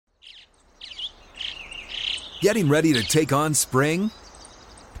Getting ready to take on spring?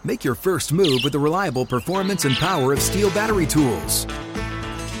 Make your first move with the reliable performance and power of Steel battery tools.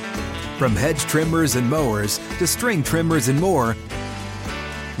 From hedge trimmers and mowers to string trimmers and more,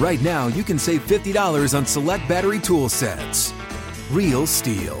 right now you can save $50 on select battery tool sets. Real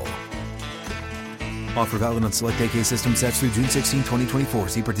Steel. Offer valid on select AK system sets through June 16, 2024.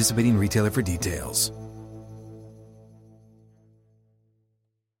 See participating retailer for details.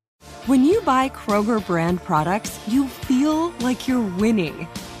 When you buy Kroger brand products, you feel like you're winning.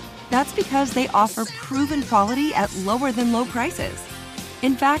 That's because they offer proven quality at lower than low prices.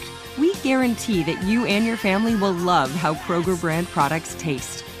 In fact, we guarantee that you and your family will love how Kroger brand products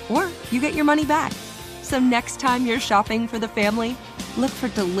taste, or you get your money back. So next time you're shopping for the family, look for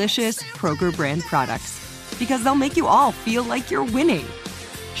delicious Kroger brand products, because they'll make you all feel like you're winning.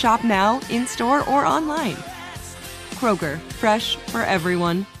 Shop now, in-store, or online. Kroger, fresh for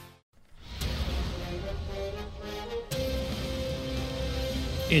everyone.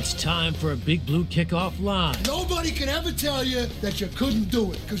 It's time for a Big Blue Kickoff Live. Nobody can ever tell you that you couldn't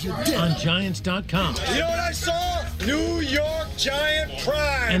do it, because you did. On Giants.com. You know what I saw? New York Giant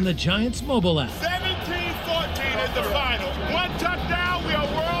pride. And the Giants mobile app. 17-14 is the final. One touchdown, we are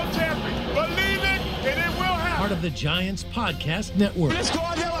world champions. Believe it, and it will happen. Part of the Giants Podcast Network. Let's go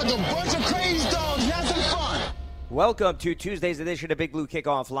out there like a bunch of crazy dogs. Have some fun. Welcome to Tuesday's edition of Big Blue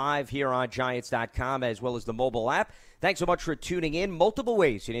Kickoff Live here on Giants.com, as well as the mobile app. Thanks so much for tuning in. Multiple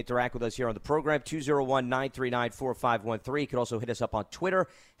ways you can interact with us here on the program, 201-939-4513. You can also hit us up on Twitter,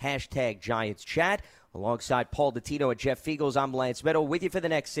 #GiantsChat. Alongside Paul Dottino and Jeff Feagles, I'm Lance Meadow with you for the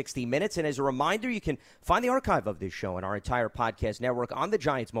next 60 minutes. And as a reminder, you can find the archive of this show and our entire podcast network on the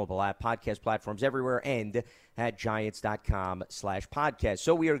Giants mobile app, podcast platforms everywhere, and at Giants.com/podcast.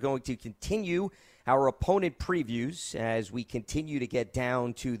 So we are going to continue our opponent previews as we continue to get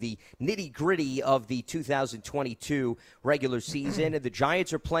down to the nitty-gritty of the 2022 regular season. And the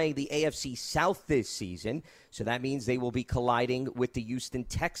Giants are playing the AFC South this season, so that means they will be colliding with the Houston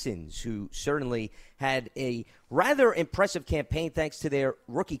Texans, who certainly had a rather impressive campaign thanks to their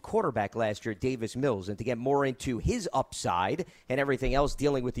rookie quarterback last year, Davis Mills. And to get more into his upside and everything else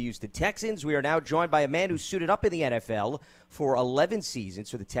dealing with the Houston Texans, we are now joined by a man who suited up in the NFL for 11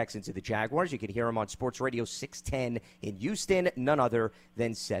 seasons for the Texans and the Jaguars. You can hear him on Sports Radio 610 in Houston, none other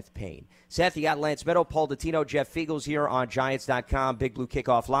than Seth Payne. Seth, you got Lance Meadow, Paul Dottino, Jeff Feagles here on Giants.com, Big Blue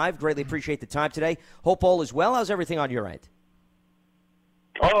Kickoff Live. Greatly appreciate the time today. Hope all is well. How's everything on your end?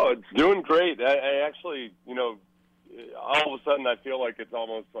 Oh, it's doing great. I actually, all of a sudden I feel like it's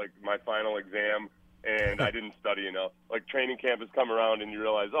almost like my final exam, and I didn't study enough. Like training camp has come around, and you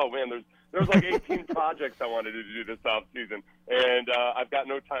realize, oh man, there's like 18 projects I wanted to do this off season, and I've got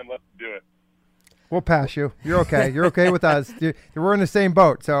no time left to do it. We'll pass you. You're okay. You're okay with us. We're in the same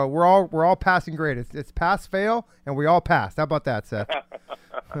boat, so we're all passing grade. It's pass fail, and we all passed. How about that, Seth?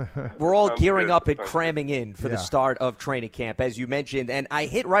 We're all gearing up and cramming in for the start of training camp, as you mentioned. And I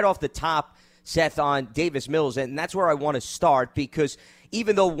hit right off the top, Seth, on Davis Mills, and that's where I want to start because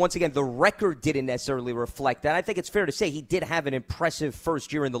even though, once again, the record didn't necessarily reflect that, I think it's fair to say he did have an impressive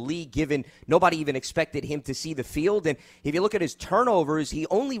first year in the league, given nobody even expected him to see the field. And if you look at his turnovers, he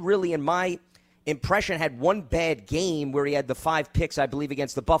only really, in my impression, had one bad game where he had the 5 picks, I believe,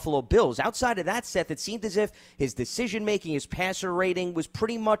 against the Buffalo Bills. Outside of that, Seth, it seemed as if his decision-making, his passer rating was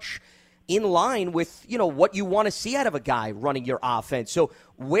pretty much in line with, what you want to see out of a guy running your offense. So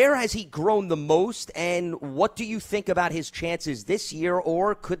where has he grown the most, and what do you think about his chances this year,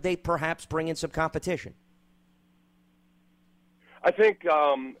 or could they perhaps bring in some competition? I think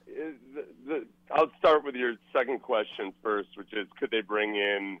I'll start with your second question first, which is could they bring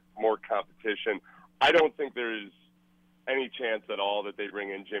in more competition? I don't think there's any chance at all that they bring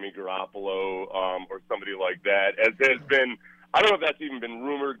in Jimmy Garoppolo or somebody like that. As has been, I don't know if that's even been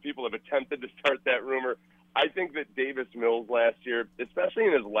rumored. People have attempted to start that rumor. I think that Davis Mills last year, especially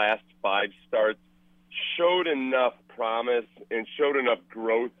in his last 5 starts, showed enough promise and showed enough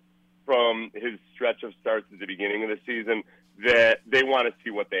growth from his stretch of starts at the beginning of the season that they want to see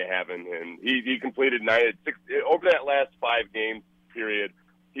what they have in him. He completed over that last 5 game period.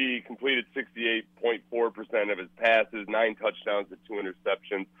 He completed 68.4% of his passes, 9 touchdowns to 2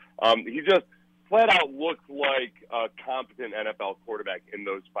 interceptions. He just flat out looks like a competent NFL quarterback in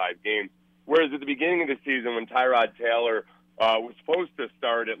those 5 games. Whereas at the beginning of the season, when Tyrod Taylor was supposed to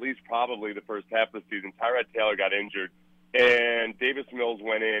start at least probably the first half of the season, Tyrod Taylor got injured, and Davis Mills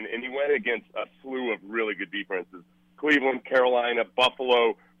went in, and he went against a slew of really good defenses. Cleveland, Carolina,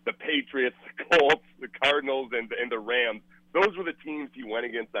 Buffalo, the Patriots, the Colts, the Cardinals, and the Rams. Those were the teams he went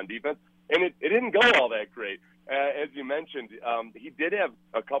against on defense, and it didn't go all that great. as you mentioned, he did have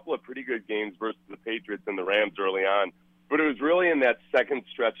a couple of pretty good games versus the Patriots and the Rams early on, but it was really in that second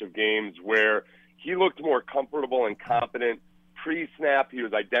stretch of games where he looked more comfortable and confident. Pre-snap, he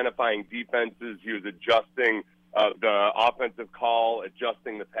was identifying defenses. He was adjusting the offensive call,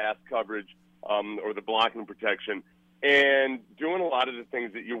 adjusting the pass coverage or the blocking protection, and doing a lot of the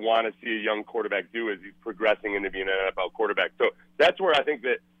things that you want to see a young quarterback do as he's progressing into being an NFL quarterback. So that's where I think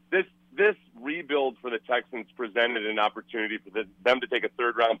that this rebuild for the Texans presented an opportunity for them to take a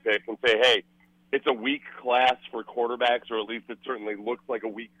third-round pick and say, hey, it's a weak class for quarterbacks, or at least it certainly looks like a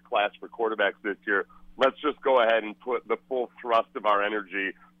weak class for quarterbacks this year. Let's just go ahead and put the full thrust of our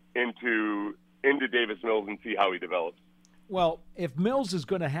energy into Davis Mills and see how he develops. Well, if Mills is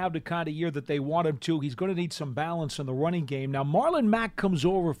going to have the kind of year that they want him to, he's going to need some balance in the running game. Now, Marlon Mack comes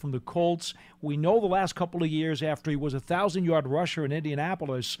over from the Colts. We know the last couple of years after he was a 1,000-yard rusher in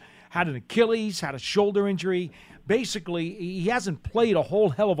Indianapolis, had an Achilles, had a shoulder injury. Basically, he hasn't played a whole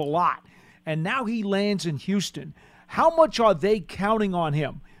hell of a lot. And now he lands in Houston. How much are they counting on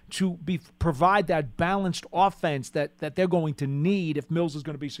him to provide that balanced offense that they're going to need if Mills is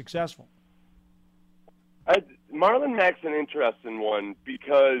going to be successful? Marlon Mack's an interesting one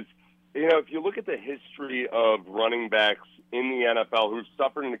because, if you look at the history of running backs in the NFL who've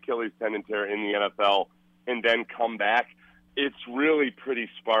suffered an Achilles tendon tear in the NFL and then come back, it's really pretty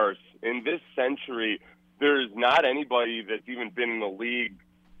sparse. In this century, there's not anybody that's even been in the league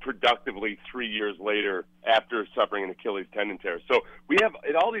productively 3 years later after suffering an Achilles tendon tear. So we have,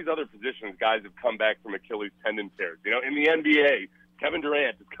 in all these other positions, guys have come back from Achilles tendon tears. In the NBA, Kevin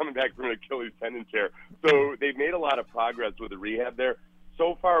Durant is coming back from an Achilles tendon tear. So they've made a lot of progress with the rehab there.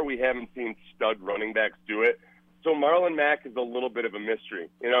 So far, we haven't seen stud running backs do it. So Marlon Mack is a little bit of a mystery.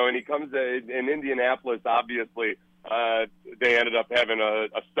 And he comes in Indianapolis, obviously, they ended up having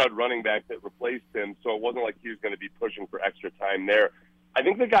a stud running back that replaced him. So it wasn't like he was going to be pushing for extra time there. I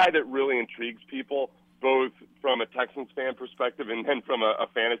think the guy that really intrigues people, both from a Texans fan perspective and then from a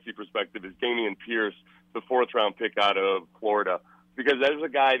fantasy perspective, is Dameon Pierce, the fourth-round pick out of Florida. Because there's a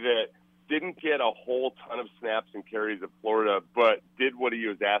guy that didn't get a whole ton of snaps and carries at Florida, but did what he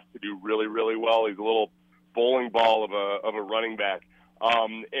was asked to do really, really well. He's a little bowling ball of a running back.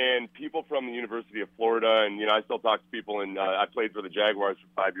 And people from the University of Florida, and, I still talk to people, and I played for the Jaguars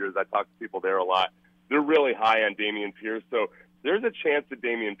for 5 years. I talk to people there a lot. They're really high on Dameon Pierce. So there's a chance that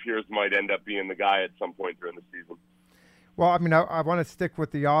Dameon Pierce might end up being the guy at some point during the season. Well, I want to stick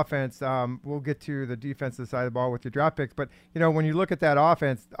with the offense. We'll get to the defensive side of the ball with your draft picks. But, when you look at that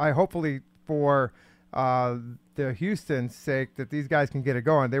offense, I hopefully for the Houston's sake that these guys can get it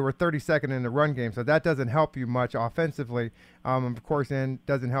going. They were 32nd in the run game, so that doesn't help you much offensively. Of course, and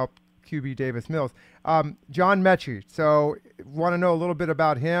doesn't help QB Davis Mills. John Mechie. So want to know a little bit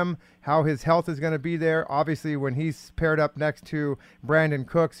about him, how his health is going to be there. Obviously, when he's paired up next to Brandon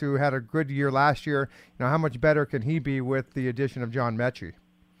Cooks, who had a good year last year, how much better can he be with the addition of John Mechie?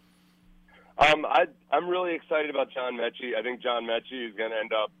 I'm really excited about John Mechie. I think John Mechie is going to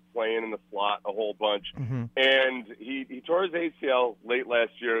end up playing in the slot a whole bunch. Mm-hmm. And he tore his ACL late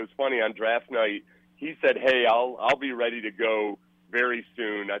last year. It was funny, on draft night, he said, hey, I'll be ready to go very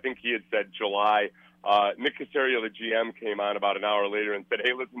soon. I think he had said July. Nick Caserio, the GM, came on about an hour later and said,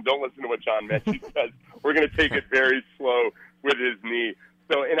 hey, listen, don't listen to what John Mechie says. We're going to take it very slow with his knee.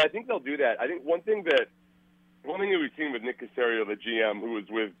 So, and I think they'll do that. I think one thing that we've seen with Nick Caserio, the GM, who was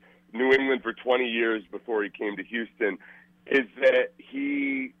with New England for 20 years before he came to Houston, is that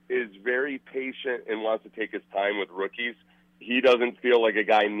he is very patient and wants to take his time with rookies. He doesn't feel like a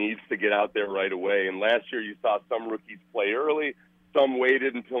guy needs to get out there right away. And last year you saw some rookies play early, some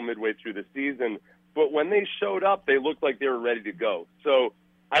waited until midway through the season. But when they showed up, they looked like they were ready to go. So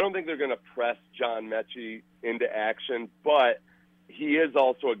I don't think they're going to press John Mechie into action, but he is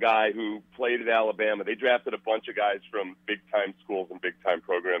also a guy who played at Alabama. They drafted a bunch of guys from big-time schools and big-time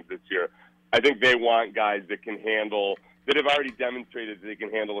programs this year. I think they want guys that can handle, that have already demonstrated that they can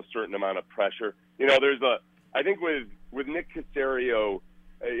handle a certain amount of pressure. I think with Nick Caserio,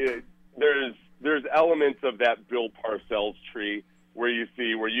 there's elements of that Bill Parcells tree where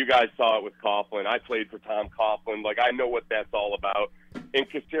you guys saw it with Coughlin. I played for Tom Coughlin. Like, I know what that's all about. And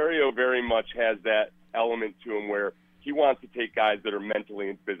Caserio very much has that element to him where he wants to take guys that are mentally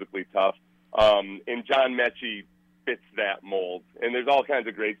and physically tough. And John Mechie fits that mold. And there's all kinds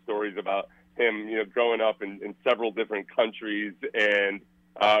of great stories about him, growing up in several different countries and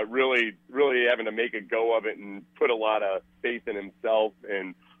really, really having to make a go of it and put a lot of faith in himself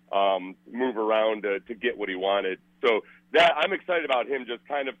and move around to get what he wanted. So I'm excited about him, just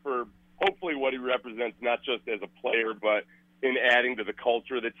kind of for hopefully what he represents, not just as a player, but in adding to the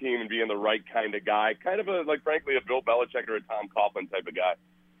culture of the team and being the right kind of guy, kind of frankly, a Bill Belichick or a Tom Coughlin type of guy.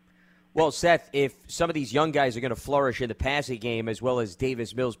 Well, Seth, if some of these young guys are going to flourish in the passing game as well as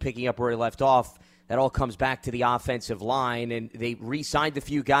Davis Mills picking up where he left off, that all comes back to the offensive line. And they re-signed a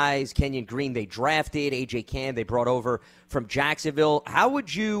few guys. Kenyon Green they drafted. A.J. Cann they brought over from Jacksonville. How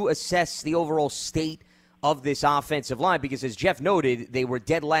would you assess the overall state of this offensive line? Because as Jeff noted, they were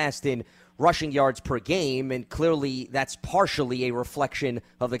dead last in rushing yards per game, and clearly that's partially a reflection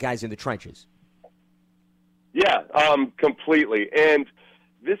of the guys in the trenches. Yeah, completely. And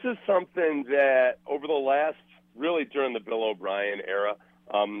this is something that over the last, really during the Bill O'Brien era,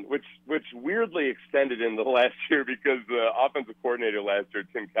 which weirdly extended in the last year because the offensive coordinator last year,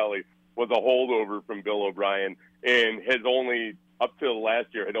 Tim Kelly, was a holdover from Bill O'Brien and has only, up till last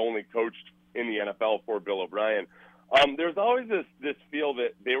year, had only coached in the NFL for Bill O'Brien. There's always this feel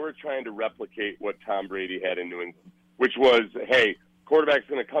that they were trying to replicate what Tom Brady had in New England, which was, hey, quarterback's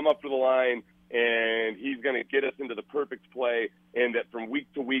going to come up to the line, and he's going to get us into the perfect play, and that from week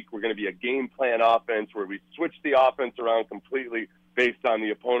to week we're going to be a game plan offense where we switch the offense around completely based on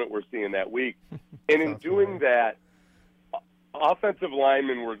the opponent we're seeing that week. And in doing that, offensive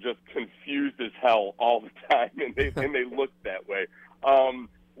linemen were just confused as hell all the time, and they looked that way.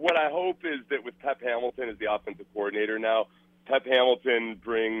 What I hope is that with Pep Hamilton as the offensive coordinator now, Pep Hamilton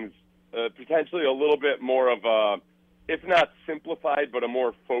brings potentially a little bit more of a, if not simplified, but a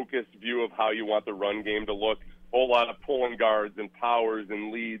more focused view of how you want the run game to look. A whole lot of pulling guards and powers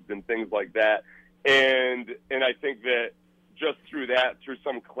and leads and things like that. And I think that just through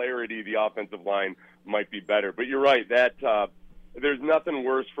some clarity, the offensive line might be better. But you're right, that there's nothing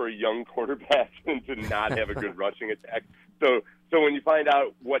worse for a young quarterback than to not have a good rushing attack. So when you find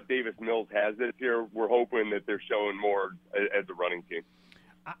out what Davis Mills has this year, we're hoping that they're showing more as a running team.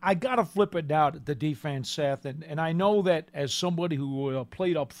 I got to flip it now to the defense, Seth, and I know that as somebody who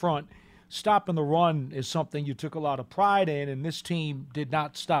played up front, stopping the run is something you took a lot of pride in, and this team did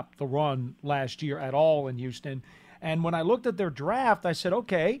not stop the run last year at all in Houston. And when I looked at their draft, I said,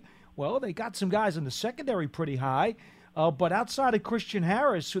 okay, well, they got some guys in the secondary pretty high, but outside of Christian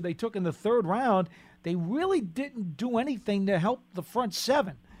Harris, who they took in the third round, they really didn't do anything to help the front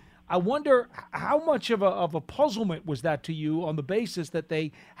seven. I wonder how much of a puzzlement was that to you on the basis that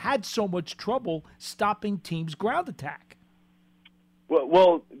they had so much trouble stopping teams' ground attack?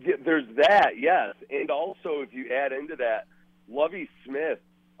 Well, there's that, yes. And also, if you add into that, Lovie Smith,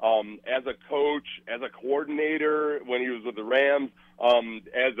 as a coach, as a coordinator when he was with the Rams,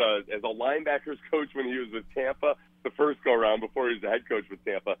 as a linebackers coach when he was with Tampa, the first go-around before he was the head coach with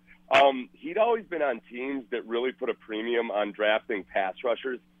Tampa, he'd always been on teams that really put a premium on drafting pass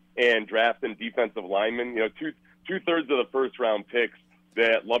rushers and drafting defensive linemen. You know, two-thirds of the first-round picks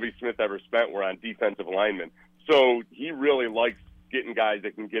that Lovie Smith ever spent were on defensive linemen. So he really likes getting guys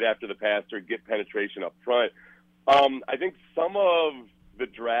that can get after the passer, get penetration up front. I think some of the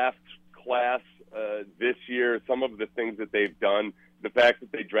draft class this year, some of the things that they've done, the fact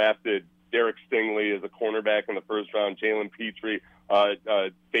that they drafted Derek Stingley as a cornerback in the first round, Jalen Petrie,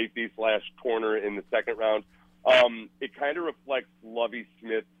 safety/corner in the second round, it kind of reflects Lovie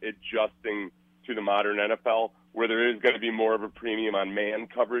Smith adjusting to the modern NFL, where there is going to be more of a premium on man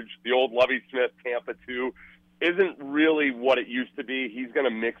coverage. The old Lovie Smith Tampa 2 isn't really what it used to be. He's going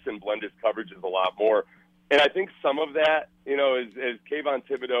to mix and blend his coverages a lot more. And I think some of that, you know, as Kayvon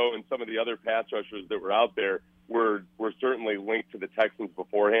Thibodeau and some of the other pass rushers that were out there were certainly linked to the Texans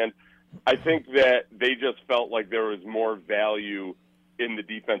beforehand, I think that they just felt like there was more value in the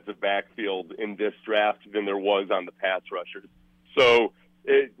defensive backfield in this draft than there was on the pass rushers. So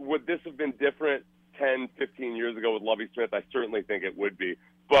would this have been different 10, 15 years ago with Lovie Smith? I certainly think it would be.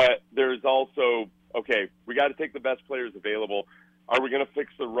 But there's also, okay, we got to take the best players available. Are we going to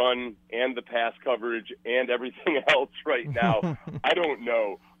fix the run and the pass coverage and everything else right now? I don't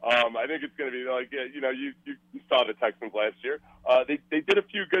know. I think it's going to be like, you know, you saw the Texans last year. They did a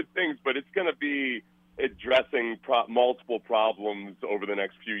few good things, but it's going to be addressing multiple problems over the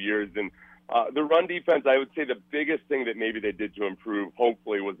next few years. And the run defense, I would say the biggest thing that maybe they did to improve,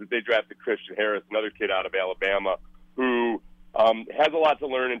 hopefully, was that they drafted Christian Harris, another kid out of Alabama, who has a lot to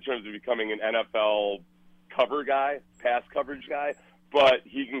learn in terms of becoming an NFL cover guy, pass coverage guy, but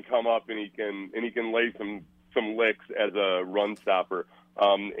he can come up and he can lay some licks as a run stopper.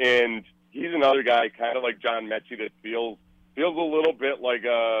 And he's another guy, kind of like John Mechie, that feels a little bit like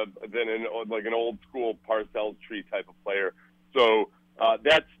an old school Parcells tree type of player. So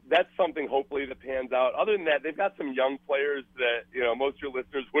that's something hopefully that pans out. Other than that, they've got some young players that, you know, most of your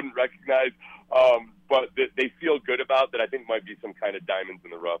listeners wouldn't recognize, but that they feel good about, that I think might be some kind of diamonds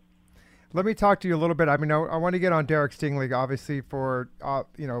in the rough. Let me talk to you a little bit. I mean, I want to get on Derek Stingley, obviously, for,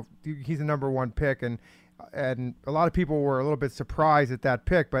 he's the number one pick, and a lot of people were a little bit surprised at that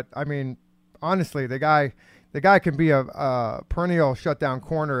pick. But, I mean, honestly, the guy can be a perennial shutdown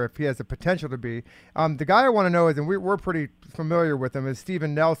corner if he has the potential to be. The guy I want to know is, and we're pretty familiar with him, is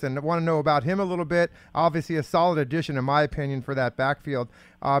Steven Nelson. I want to know about him a little bit. Obviously, a solid addition, in my opinion, for that backfield.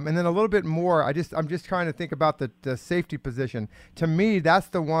 And then a little bit more, I'm just trying to think about the safety position. To me, that's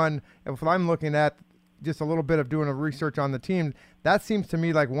the one, if I'm looking at just a little bit of doing a research on the team, that seems to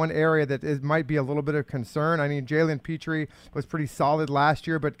me like one area that might be a little bit of concern. I mean, Jalen Petrie was pretty solid last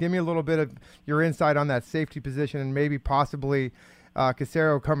year, but give me a little bit of your insight on that safety position and maybe possibly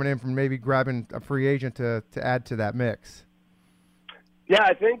Caserio coming in from maybe grabbing a free agent to add to that mix. Yeah,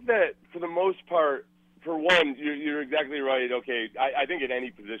 I think that for the most part, for one, you're exactly right. Okay, I think at any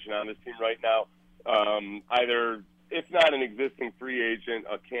position on this team right now, either if not an existing free agent,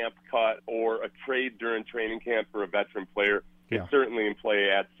 a camp cut, or a trade during training camp for a veteran player, is certainly in play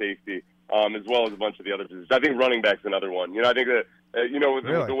at safety, as well as a bunch of the other positions. I think running back's another one. I think that,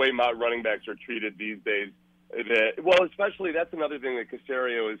 with the way running backs are treated these days, especially that's another thing that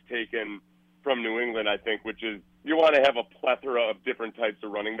Caserio has taken from New England, I think, which is you want to have a plethora of different types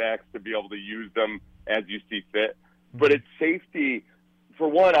of running backs to be able to use them as you see fit. Mm-hmm. But at safety, for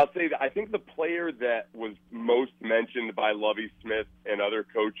one, I'll say that I think the player that was most mentioned by Lovie Smith and other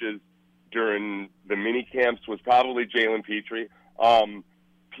coaches during the mini camps was probably Jalen Petrie.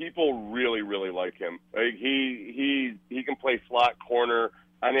 People really, really like him. Like he can play slot corner.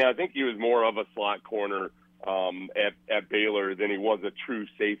 I mean, I think he was more of a slot corner at Baylor than he was a true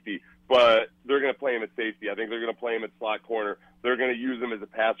safety. But they're going to play him at safety. I think they're going to play him at slot corner. They're going to use him as a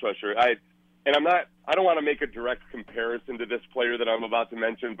pass rusher. I don't want to make a direct comparison to this player that I'm about to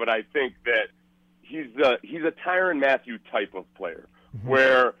mention, but I think that he's a Tyrann Mathieu type of player,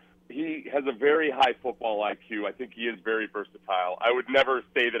 where he has a very high football IQ. I think he is very versatile. I would never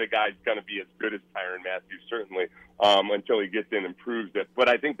say that a guy's going to be as good as Tyrann Mathieu, certainly, until he gets in and proves it. But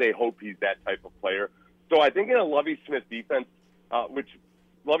I think they hope he's that type of player. So I think in a Lovie Smith defense, which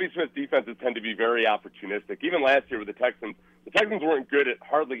Lovie Smith defenses tend to be very opportunistic. Even last year with the Texans weren't good at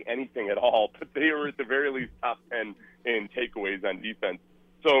hardly anything at all, but they were at the very least top 10 in takeaways on defense.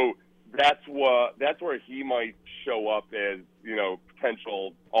 So that's where he might show up as,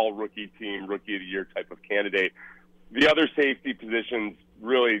 potential all-rookie team, rookie of the year type of candidate. The other safety positions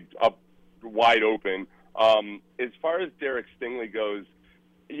really up wide open. As far as Derek Stingley goes,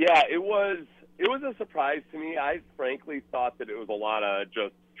 yeah, it was a surprise to me. I frankly thought that it was a lot of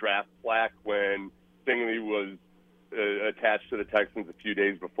just draft flack when Stingley was attached to the Texans a few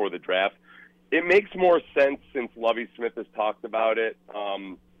days before the draft. It makes more sense since Lovie Smith has talked about it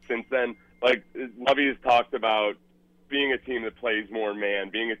since then. Like, Lovie has talked about being a team that plays more man,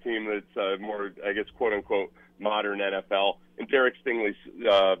 being a team that's more, I guess, quote-unquote, modern NFL. And Derek Stingley,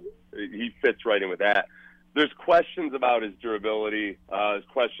 he fits right in with that. There's questions about his durability. There's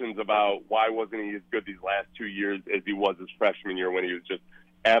questions about why wasn't he as good these last 2 years as he was his freshman year when he was just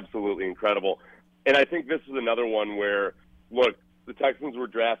absolutely incredible. And I think this is another one where, look, the Texans were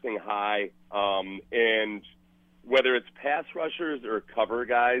drafting high, and whether it's pass rushers or cover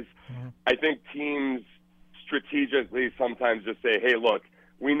guys, I think teams strategically sometimes just say, hey, look,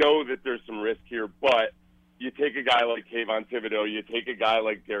 we know that there's some risk here, but you take a guy like Kayvon Thibodeau, you take a guy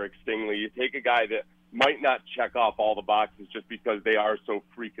like Derek Stingley, you take a guy that might not check off all the boxes just because they are so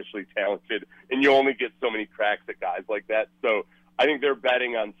freakishly talented, and you only get so many cracks at guys like that. So I think they're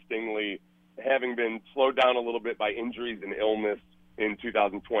betting on Stingley having been slowed down a little bit by injuries and illness in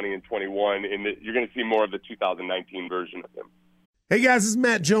 2020 and 21, and you're going to see more of the 2019 version of him. Hey guys, this is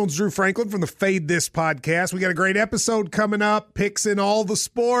Matt Jones, Drew Franklin from the Fade This podcast. We got a great episode coming up, picks in all the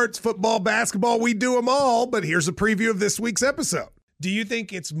sports, football, basketball, we do them all, but here's a preview of this week's episode. Do you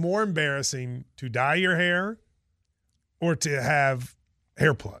think it's more embarrassing to dye your hair or to have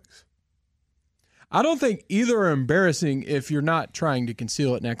hair plugs? I don't think either are embarrassing if you're not trying to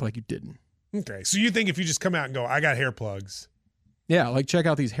conceal it and act like you didn't. Okay, so you think if you just come out and go, I got hair plugs. Yeah, like check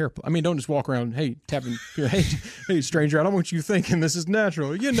out these hair plugs. I mean, don't just walk around, tapping, hey, stranger, I don't want you thinking this is natural,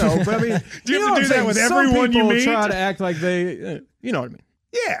 but I mean. Do you have to do that with everyone you meet? Some people try to act like they, you know what I mean?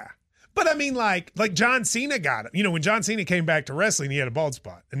 Yeah. But I mean, like John Cena got it. When John Cena came back to wrestling, he had a bald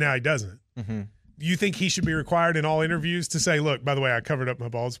spot, and now he doesn't. Mm-hmm. You think he should be required in all interviews to say, look, by the way, I covered up my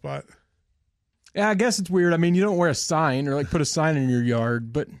bald spot? Yeah, I guess it's weird. I mean, you don't wear a sign or put a sign in your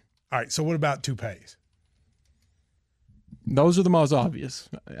yard, but. All right, so what about toupees? Those are the most obvious.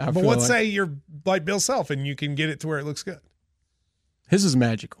 But let's say you're like Bill Self and you can get it to where it looks good. His is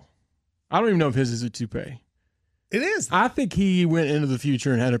magical. I don't even know if his is a toupee. It is. I think he went into the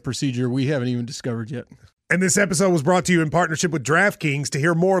future and had a procedure we haven't even discovered yet. And this episode was brought to you in partnership with DraftKings. To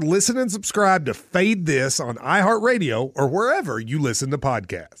hear more, listen and subscribe to Fade This on iHeartRadio or wherever you listen to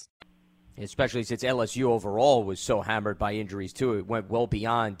podcasts. Especially since LSU overall was so hammered by injuries, too. It went well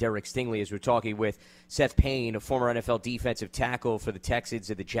beyond Derek Stingley, as we're talking with Seth Payne, a former NFL defensive tackle for the Texans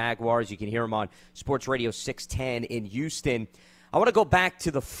and the Jaguars. You can hear him on Sports Radio 610 in Houston. I want to go back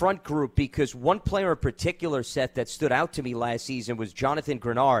to the front group because one player in particular, Seth, that stood out to me last season was Jonathan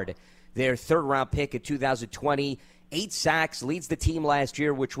Grenard, their third-round pick in 2020. 8 sacks, leads the team last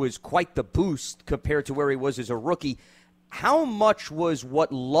year, which was quite the boost compared to where he was as a rookie. How much was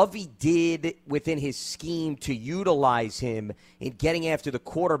what Lovey did within his scheme to utilize him in getting after the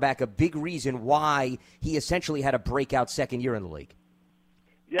quarterback a big reason why he essentially had a breakout second year in the league?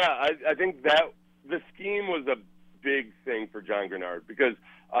 Yeah, I think that the scheme was a big thing for John Grenard because,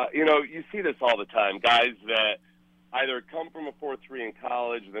 you see this all the time. Guys that either come from a 4-3 in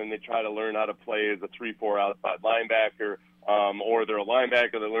college, then they try to learn how to play as a 3-4 outside linebacker, or they're a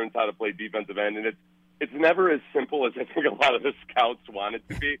linebacker that learns how to play defensive end, and it's never as simple as I think a lot of the scouts want it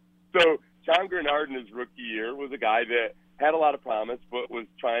to be. So John Grenard in his rookie year was a guy that had a lot of promise, but was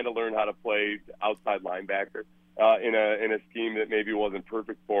trying to learn how to play outside linebacker in a scheme that maybe wasn't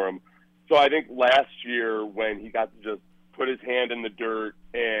perfect for him. So I think last year when he got to just put his hand in the dirt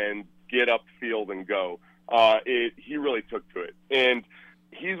and get upfield and go, he really took to it. And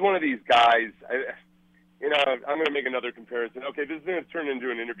he's one of these guys. I'm going to make another comparison. Okay, this is going to turn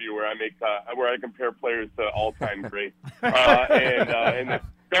into an interview where I compare players to all-time greats, and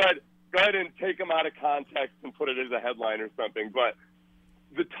go ahead and take them out of context and put it as a headline or something. But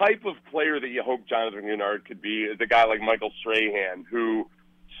the type of player that you hope Jonathan Grenard could be is a guy like Michael Strahan, who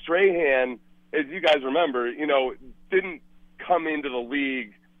Strahan, as you guys remember, didn't come into the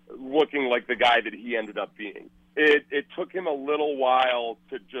league looking like the guy that he ended up being. It took him a little while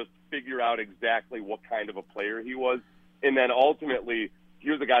to just figure out exactly what kind of a player he was. And then ultimately,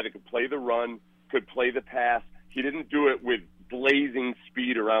 he was a guy that could play the run, could play the pass. He didn't do it with blazing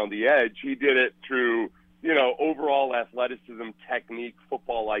speed around the edge. He did it through, overall athleticism, technique,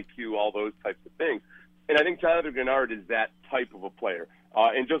 football IQ, all those types of things. And I think Jonathan Grenard is that type of a player.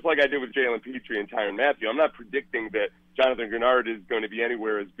 And just like I did with Jalen Petrie and Tyrann Mathieu, I'm not predicting that Jonathan Grenard is going to be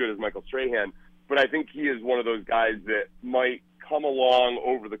anywhere as good as Michael Strahan, but I think he is one of those guys that might come along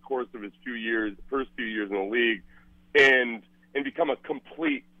over the course of his first few years in the league, and become a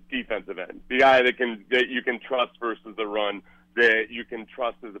complete defensive end. The guy that you can trust versus the run, that you can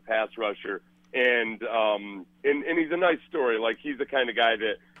trust as a pass rusher, and he's a nice story. Like, he's the kind of guy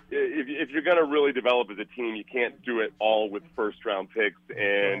that if you're going to really develop as a team, you can't do it all with first round picks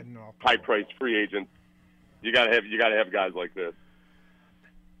and high priced free agents. You got to have guys like this.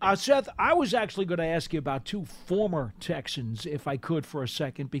 Seth, I was actually going to ask you about 2 former Texans, if I could, for a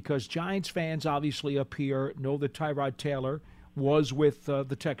second, because Giants fans obviously up here know that Tyrod Taylor was with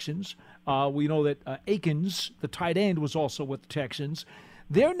the Texans. We know that Akins, the tight end, was also with the Texans.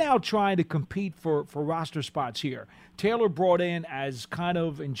 They're now trying to compete for roster spots here. Taylor brought in as kind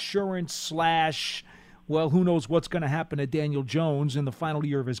of insurance / who knows what's going to happen to Daniel Jones in the final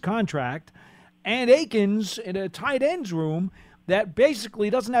year of his contract. And Akins in a tight ends room that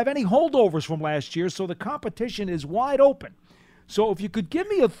basically doesn't have any holdovers from last year, so the competition is wide open. So if you could give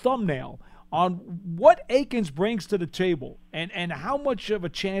me a thumbnail on what Akins brings to the table and how much of a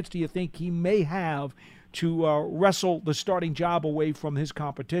chance do you think he may have to wrestle the starting job away from his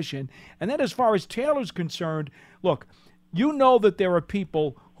competition. And then as far as Taylor's concerned, look, you know that there are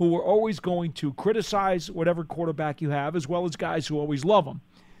people who are always going to criticize whatever quarterback you have, as well as guys who always love him.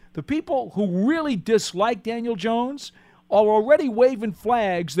 The people who really dislike Daniel Jones are already waving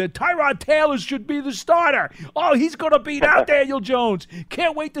flags that Tyrod Taylor should be the starter. Oh, he's going to beat out Daniel Jones.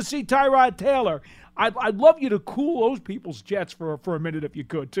 Can't wait to see Tyrod Taylor. I'd love you to cool those people's jets for a minute if you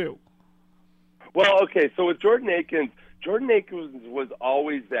could, too. Well, okay, so with Jordan Akins was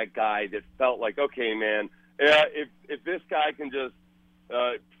always that guy that felt like, okay, man, if this guy can just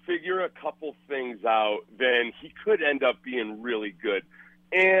figure a couple things out, then he could end up being really good.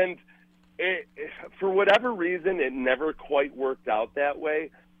 And for whatever reason, it never quite worked out that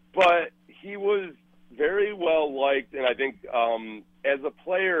way. But he was very well liked, and I think as a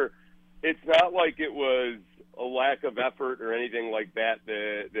player, it's not like it was a lack of effort or anything like that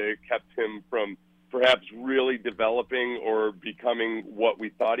that kept him from perhaps really developing or becoming what we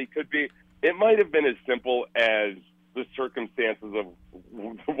thought he could be. It might have been as simple as the circumstances of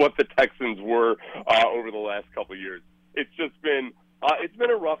what the Texans were over the last couple of years. It's just been it's been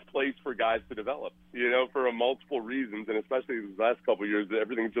a rough place for guys to develop, for multiple reasons, and especially these last couple of years,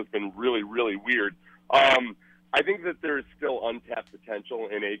 everything's just been really, really weird. I think that there's still untapped potential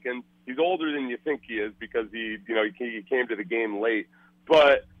in Akins. He's older than you think he is because he came to the game late.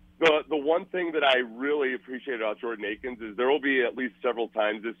 But the one thing that I really appreciate about Jordan Akins is there will be at least several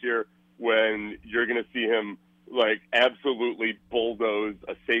times this year when you're going to see him like absolutely bulldoze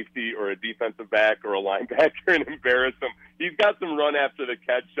a safety or a defensive back or a linebacker and embarrass him. He's got some run after the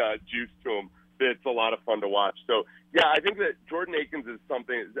catch juice to him that's a lot of fun to watch. So, yeah, I think that Jordan Akins is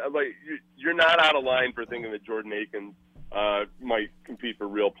something like you're not out of line for thinking that Jordan Akins might compete for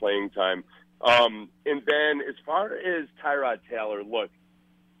real playing time. And then as far as Tyrod Taylor, look,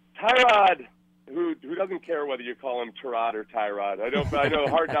 Tyrod, who doesn't care whether you call him Tyrod or Tyrod. I know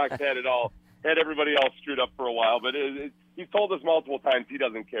Hard Knocks had everybody else screwed up for a while, but he's told us multiple times he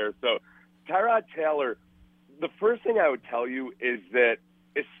doesn't care. So Tyrod Taylor, the first thing I would tell you is that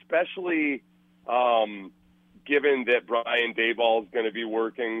especially given that Brian Daboll is going to be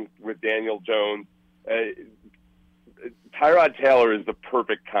working with Daniel Jones, Tyrod Taylor is the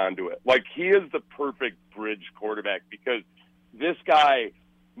perfect conduit. Like, he is the perfect bridge quarterback because this guy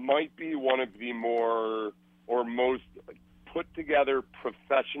might be one of the more or most put-together,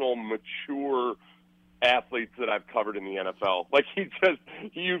 professional, mature athletes that I've covered in the NFL. Like,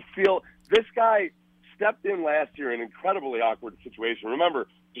 you feel this guy stepped in last year in an incredibly awkward situation. Remember,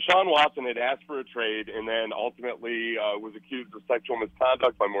 Deshaun Watson had asked for a trade and then ultimately was accused of sexual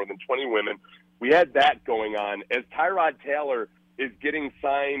misconduct by more than 20 women. We had that going on as Tyrod Taylor is getting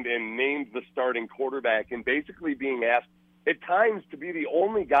signed and named the starting quarterback and basically being asked at times to be the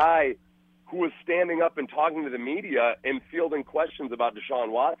only guy who was standing up and talking to the media and fielding questions about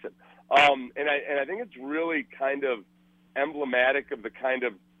Deshaun Watson. And I think it's really kind of emblematic of the kind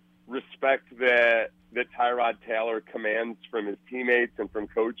of respect that Tyrod Taylor commands from his teammates and from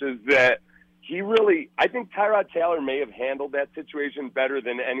coaches that I think Tyrod Taylor may have handled that situation better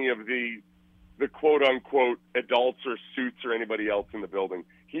than any of the quote-unquote adults or suits or anybody else in the building.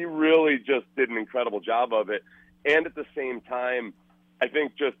 He really just did an incredible job of it. And at the same time, I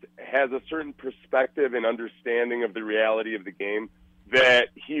think just has a certain perspective and understanding of the reality of the game that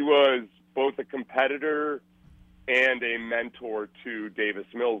he was both a competitor and a mentor to Davis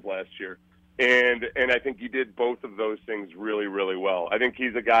Mills last year. And I think he did both of those things really, really well. I think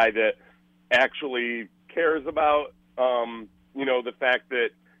he's a guy that actually cares about, the fact that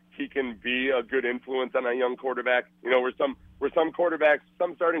he can be a good influence on a young quarterback. Where some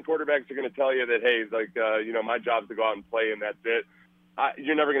starting quarterbacks are going to tell you that, hey, my job's to go out and play and that's it.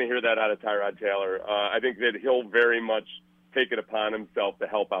 You're never going to hear that out of Tyrod Taylor. I think that he'll very much take it upon himself to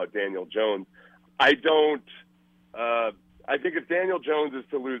help out Daniel Jones. I think if Daniel Jones is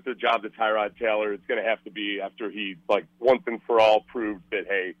to lose the job to Tyrod Taylor, it's going to have to be after he, once and for all proved that,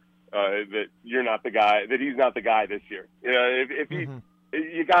 hey, that you're not the guy, that he's not the guy this year. If he,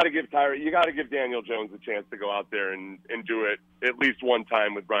 you got to give Daniel Jones a chance to go out there and do it at least one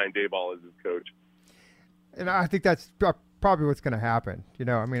time with Brian Daboll as his coach. And I think that's probably what's going to happen.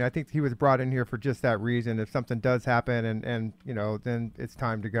 I think he was brought in here for just that reason. If something does happen and then it's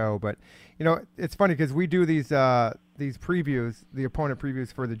time to go. But, it's funny because we do these previews, the opponent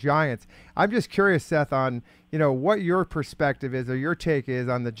previews for the Giants. I'm just curious, Seth, on, what your perspective is or your take is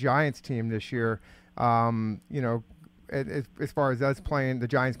on the Giants team this year, as far as the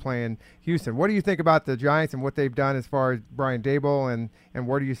Giants playing Houston. What do you think about the Giants and what they've done as far as Brian Daboll and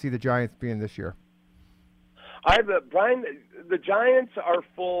where do you see the Giants being this year? The Giants are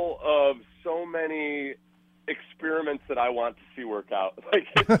full of so many experiments that I want to see work out.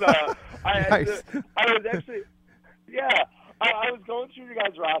 I was going through you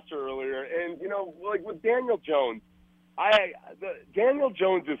guys' roster earlier, and with Daniel Jones, Daniel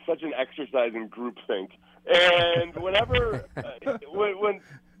Jones is such an exercise in groupthink, and whenever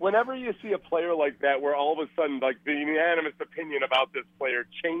you see a player like that, where all of a sudden the unanimous opinion about this player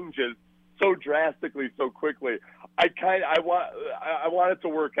changes so drastically, so quickly, I want it to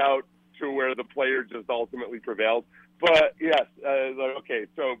work out to where the player just ultimately prevails. But yes, okay,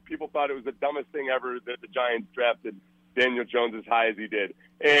 so people thought it was the dumbest thing ever that the Giants drafted Daniel Jones as high as he did.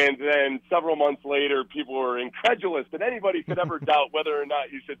 And then several months later, people were incredulous that anybody could ever doubt whether or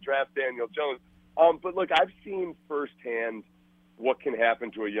not you should draft Daniel Jones. But look, I've seen firsthand what can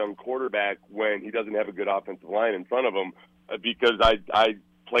happen to a young quarterback when he doesn't have a good offensive line in front of him, because I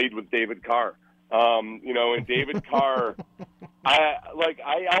played with David Carr. And David Carr,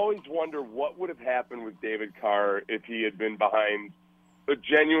 I always wonder what would have happened with David Carr if he had been behind a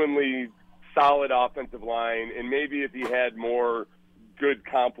genuinely solid offensive line, and maybe if he had more good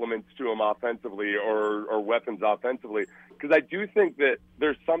complements to him offensively or weapons offensively. Because I do think that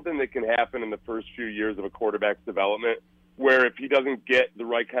there's something that can happen in the first few years of a quarterback's development where if he doesn't get the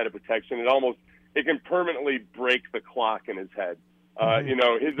right kind of protection, it can permanently break the clock in his head.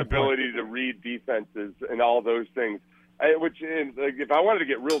 His ability to read defenses and all those things. Which is, like, if I wanted to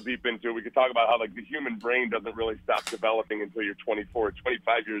get real deep into it, we could talk about how, like, the human brain doesn't really stop developing until you're 24 or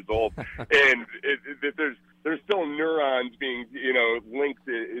 25 years old, and there's still neurons being linked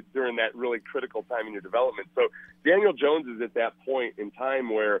during that really critical time in your development. So Daniel Jones is at that point in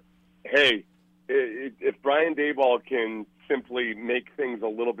time where, hey, if Brian Daboll can simply make things a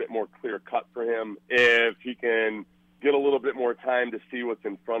little bit more clear cut for him, if he can get a little bit more time to see what's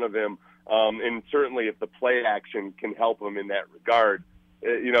in front of him. And certainly if the play action can help him in that regard,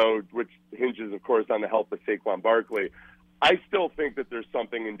 which hinges, of course, on the help of Saquon Barkley, I still think that there's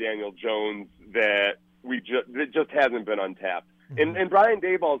something in Daniel Jones that just hasn't been untapped. And Brian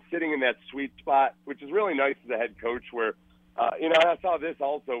Daboll is sitting in that sweet spot, which is really nice as a head coach where, I saw this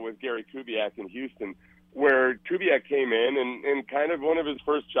also with Gary Kubiak in Houston, where Kubiak came in and kind of one of his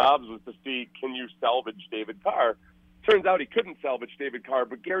first jobs was to see, can you salvage David Carr? Turns out he couldn't salvage David Carr,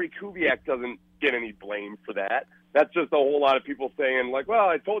 but Gary Kubiak doesn't get any blame for that. That's just a whole lot of people saying, like, well,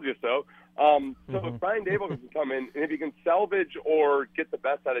 I told you so. So if Brian Daboll can come in, and if he can salvage or get the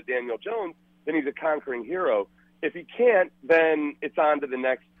best out of Daniel Jones, then he's a conquering hero. If he can't, then it's on to the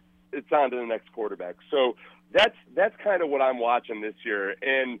next quarterback. So that's kind of what I'm watching this year.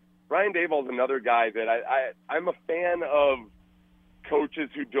 And Brian Daboll is another guy that I'm a fan of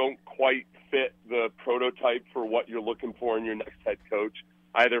coaches who don't quite fit the prototype for what you're looking for in your next head coach,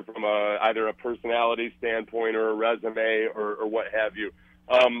 either from a personality standpoint or a resume or what have you.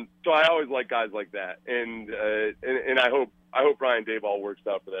 So I always like guys like that, and I hope Brian Daboll works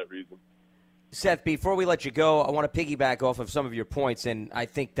out for that reason. Seth, before we let you go, I want to piggyback off of some of your points, and I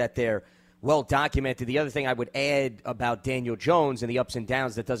think that they're well documented. The other thing I would add about Daniel Jones and the ups and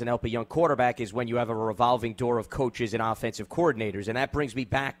downs that doesn't help a young quarterback is when you have a revolving door of coaches and offensive coordinators. And that brings me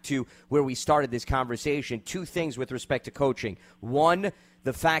back to where we started this conversation. Two things with respect to coaching. One,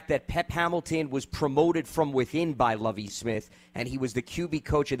 the fact that Pep Hamilton was promoted from within by Lovie Smith, and he was the QB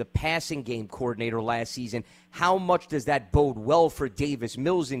coach of the passing game coordinator last season. How much does that bode well for Davis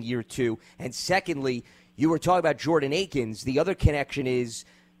Mills in year two? And secondly, you were talking about Jordan Akins. The other connection is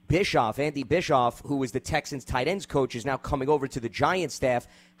Andy Bischoff, who was the Texans tight ends coach, is now coming over to the Giants staff.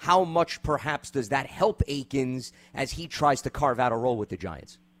 How much perhaps does that help Akins as he tries to carve out a role with the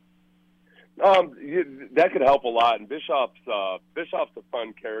Giants? That could help a lot, and Bischoff's a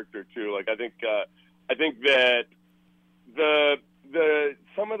fun character too. Like I think that the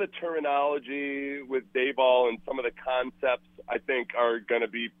some of the terminology with Daboll and some of the concepts I think are going to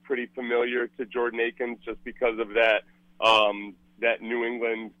be pretty familiar to Jordan Akins just because of that New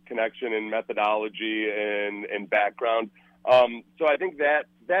England connection and methodology and background. So I think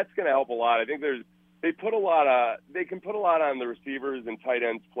that's going to help a lot. I think they can put a lot on the receivers and tight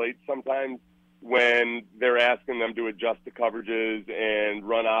ends' plates sometimes when they're asking them to adjust the coverages and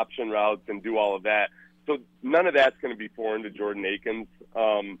run option routes and do all of that. So none of that's going to be foreign to Jordan Akins.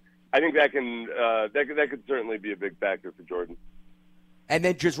 I think that could certainly be a big factor for Jordan. And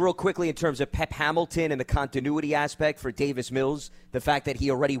then just real quickly in terms of Pep Hamilton and the continuity aspect for Davis Mills, the fact that he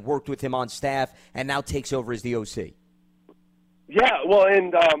already worked with him on staff and now takes over as the OC. Yeah, well,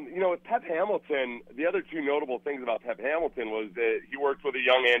 and, with Pep Hamilton, the other two notable things about Pep Hamilton was that he worked with a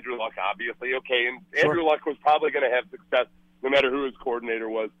young Andrew Luck, obviously. Okay, and Sure. Andrew Luck was probably going to have success no matter who his coordinator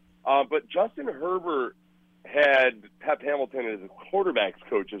was. But Justin Herbert had Pep Hamilton as a quarterback's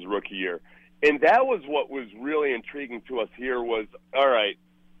coach his rookie year. And that was what was really intriguing to us here was, all right,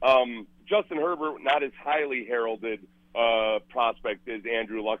 Justin Herbert, not as highly heralded prospect as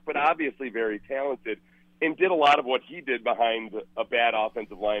Andrew Luck, but obviously very talented, and did a lot of what he did behind a bad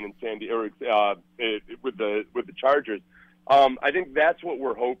offensive line in with the Chargers. I think that's what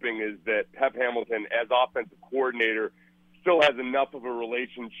we're hoping is that Pep Hamilton, as offensive coordinator, still has enough of a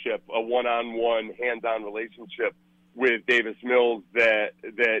relationship, a one-on-one, hands-on relationship with Davis Mills that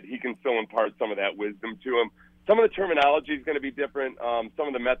he can still impart some of that wisdom to him. Some of the terminology is going to be different. Some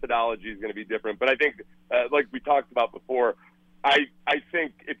of the methodology is going to be different. But I think, like we talked about before, I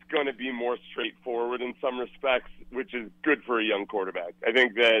think it's going to be more straightforward in some respects, which is good for a young quarterback. I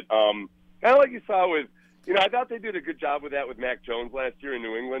think that, kind of like you saw with, I thought they did a good job with that with Mac Jones last year in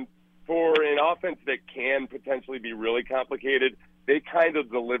New England. For an offense that can potentially be really complicated, they kind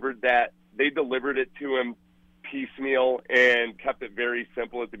of delivered that. They delivered it to him piecemeal and kept it very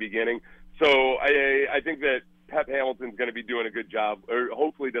simple at the beginning. So I think that Pep Hamilton's going to be doing a good job, or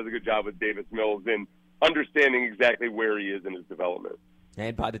hopefully does a good job with Davis Mills in understanding exactly where he is in his development.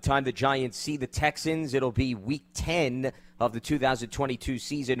 And by the time the Giants see the Texans, it'll be Week 10 of the 2022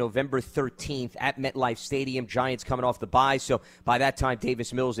 season, November 13th at MetLife Stadium. Giants coming off the bye, so by that time,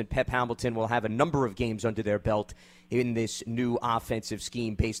 Davis Mills and Pep Hamilton will have a number of games under their belt in this new offensive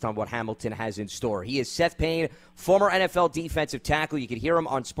scheme based on what Hamilton has in store. He is Seth Payne, former NFL defensive tackle. You can hear him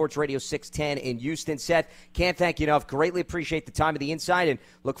on Sports Radio 610 in Houston. Seth, can't thank you enough. Greatly appreciate the time and the insight, and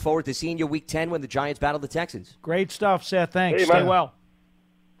look forward to seeing you Week 10 when the Giants battle the Texans. Great stuff, Seth. Thanks. Hey, Stay well.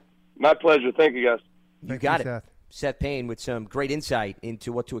 My pleasure. Thank you, guys. You got it. Seth Payne with some great insight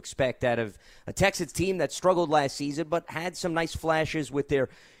into what to expect out of a Texans team that struggled last season but had some nice flashes with their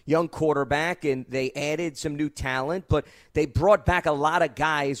young quarterback, and they added some new talent, but they brought back a lot of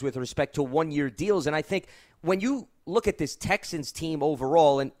guys with respect to one-year deals. And I think when you look at this Texans team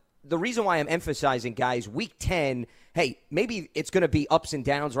overall, and the reason why I'm emphasizing, guys, Week 10, hey, maybe it's going to be ups and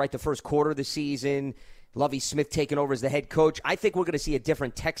downs, right, the first quarter of the season, Lovie Smith taking over as the head coach. I think we're going to see a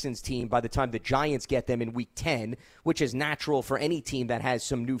different Texans team by the time the Giants get them in Week 10, which is natural for any team that has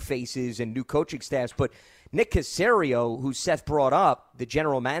some new faces and new coaching staffs. But Nick Caserio, who Seth brought up, the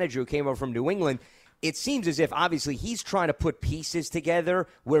general manager who came over from New England, it seems as if, obviously, he's trying to put pieces together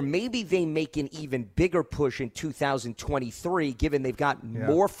where maybe they make an even bigger push in 2023, given they've got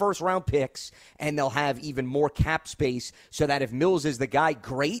more first-round picks and they'll have even more cap space, so that if Mills is the guy,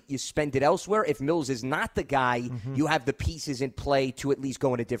 great, you spend it elsewhere. If Mills is not the guy, you have the pieces in play to at least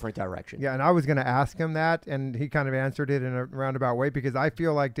go in a different direction. Yeah, and I was going to ask him that, and he kind of answered it in a roundabout way, because I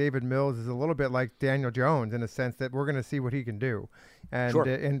feel like David Mills is a little bit like Daniel Jones in a sense that we're going to see what he can do. And,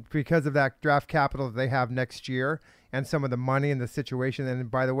 and because of that draft capital that they have next year and some of the money and the situation, and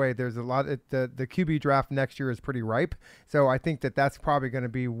by the way, there's a lot the QB draft next year is pretty ripe. So I think that that's probably going to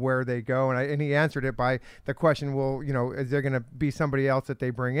be where they go. And he answered it by the question, well, you know, is there going to be somebody else that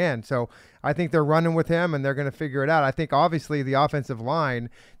they bring in? So I think they're running with him and they're going to figure it out. I think obviously the offensive line,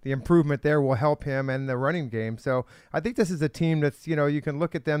 the improvement there will help him and the running game. So I think this is a team that's, you know, you can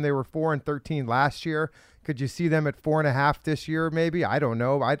look at them. They were 4-13 last year. Could you see them at 4.5 this year? Maybe. I don't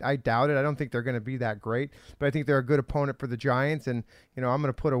know. I doubt it. I don't think they're going to be that great, but I think they're a good opponent for the Giants, and you know I'm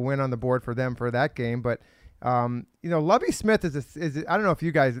going to put a win on the board for them for that game. But you know, Lovie Smith is I don't know if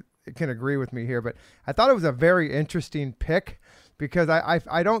you guys can agree with me here, but I thought it was a very interesting pick because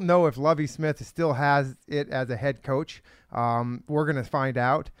I don't know if Lovie Smith still has it as a head coach. We're going to find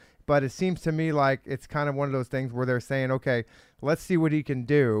out, but it seems to me like it's kind of one of those things where they're saying, okay, let's see what he can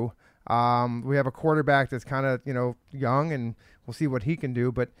do. We have a quarterback that's kind of, you know, young, and we'll see what he can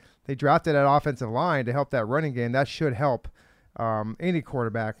do. But they drafted that offensive line to help that running game. That should help any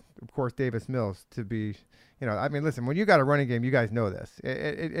quarterback, of course, Davis Mills, to be, you know, I mean, listen, when you got a running game, you guys know this.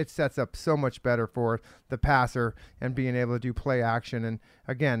 It sets up so much better for the passer and being able to do play action. And,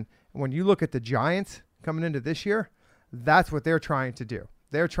 again, when you look at the Giants coming into this year, that's what they're trying to do.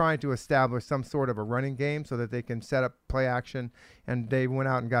 They're trying to establish some sort of a running game so that they can set up play action, and they went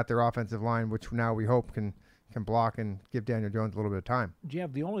out and got their offensive line, which now we hope can block and give Daniel Jones a little bit of time.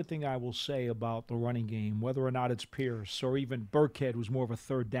 Jeff, the only thing I will say about the running game, whether or not it's Pierce or even Burkhead, who's more of a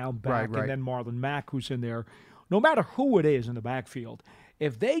third down back, and then Marlon Mack, who's in there, no matter who it is in the backfield,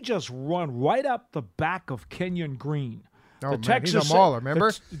 if they just run right up the back of Kenyon Green, the Texas, he's a mauler,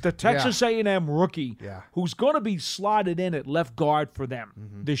 remember? The Texas A&M rookie who's going to be slotted in at left guard for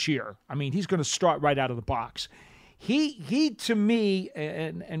them this year. I mean, he's going to start right out of the box. He to me,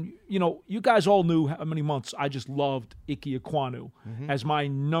 and you know, you guys all knew how many months I just loved Ike Ekwonu as my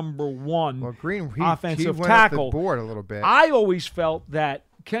number one offensive tackle. Off the board a little bit. I always felt that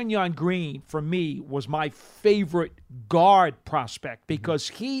Kenyon Green, for me, was my favorite guard prospect because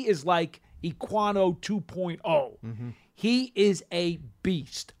he is like Ekwonu 2.0. He is a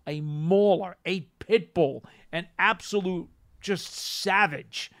beast, a mauler, a pit bull, an absolute just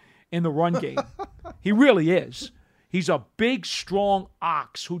savage in the run game. He really is. He's a big, strong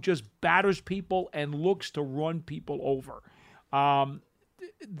ox who just batters people and looks to run people over.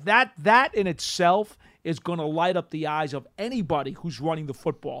 That in itself is going to light up the eyes of anybody who's running the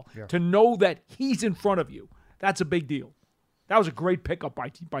football. To know that he's in front of you, that's a big deal. That was a great pickup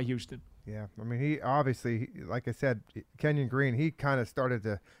by Houston. Yeah, I mean, he obviously, like I said, Kenyon Green, he kind of started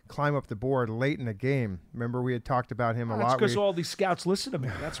to climb up the board late in the game. Remember, we had talked about him a lot. That's because all these scouts listen to me.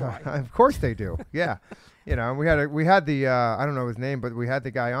 That's why. Of course they do. Yeah, you know, we had the I don't know his name, but we had the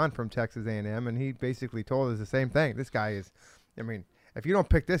guy on from Texas A&M, and he basically told us the same thing. This guy is, I mean, if you don't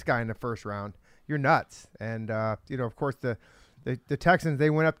pick this guy in the first round, you're nuts. And you know, of course, the Texans, they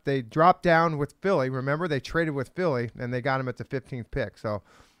went up, they dropped down with Philly. Remember, they traded with Philly, and they got him at the 15th pick. So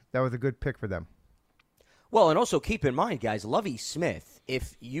that was a good pick for them. Well, and also keep in mind, guys, Lovie Smith,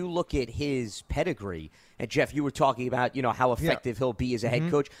 if you look at his pedigree, and Jeff, you were talking about, how effective he'll be as a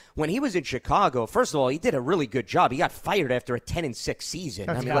head coach. When he was in Chicago, first of all, he did a really good job. He got fired after a 10-6 season.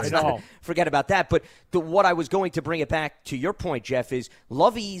 Let's not forget about that. But what I was going to bring it back to your point, Jeff, is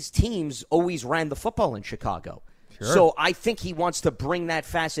Lovie's teams always ran the football in Chicago. Sure. So I think he wants to bring that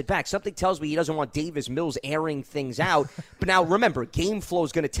facet back. Something tells me he doesn't want Davis Mills airing things out. But now, remember, game flow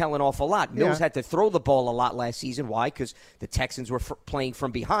is going to tell an awful lot. Mills had to throw the ball a lot last season. Why? Because the Texans were playing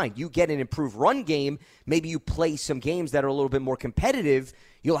from behind. You get an improved run game. Maybe you play some games that are a little bit more competitive.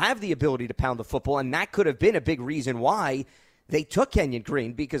 You'll have the ability to pound the football, and that could have been a big reason why they took Kenyon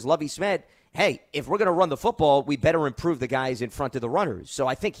Green, because Lovie Smith, hey, if we're going to run the football, we better improve the guys in front of the runners. So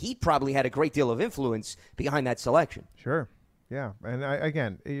I think he probably had a great deal of influence behind that selection. Sure. Yeah. And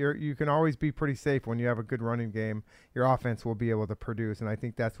again, you can always be pretty safe when you have a good running game. Your offense will be able to produce, and I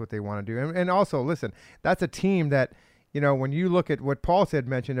think that's what they want to do. And also, listen, that's a team that, when you look at what Paul said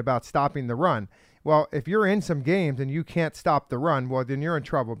mentioned about stopping the run, well, if you're in some games and you can't stop the run, well, then you're in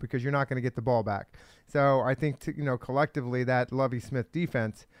trouble because you're not going to get the ball back. So I think, collectively that Lovie Smith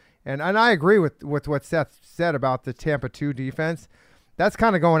defense, and I agree with what Seth said about the Tampa 2 defense. That's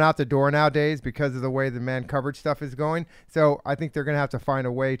kind of going out the door nowadays because of the way the man coverage stuff is going. So I think they're going to have to find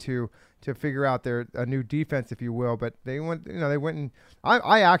a way to figure out a new defense, if you will. But they went, they went and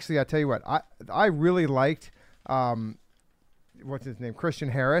I tell you what, I really liked, what's his name, Christian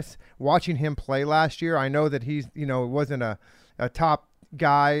Harris. Watching him play last year, I know that he's, wasn't a top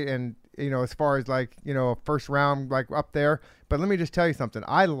guy and, as far as first round, up there. But let me just tell you something.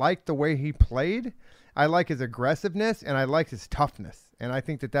 I like the way he played. I like his aggressiveness, and I like his toughness. And I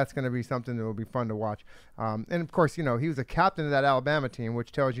think that that's going to be something that will be fun to watch. And, of course, he was a captain of that Alabama team,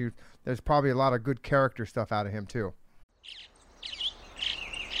 which tells you there's probably a lot of good character stuff out of him, too.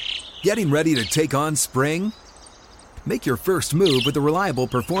 Getting ready to take on spring? Make your first move with the reliable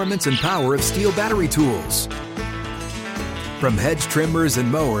performance and power of Steel battery tools. From hedge trimmers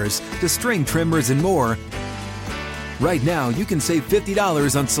and mowers to string trimmers and more, right now you can save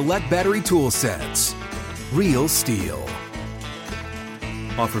 $50 on select battery tool sets. Real Steel.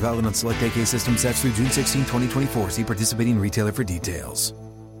 Offer valid on select AK system sets through June 16, 2024. See participating retailer for details.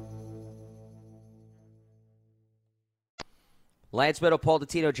 Lance Meadow, Paul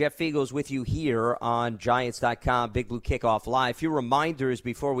Dottino, Jeff Fiegels with you here on Giants.com, Big Blue Kickoff Live. A few reminders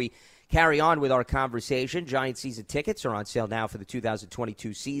before we carry on with our conversation. Giants season tickets are on sale now for the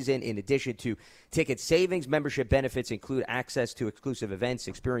 2022 season. In addition to ticket savings, membership benefits include access to exclusive events,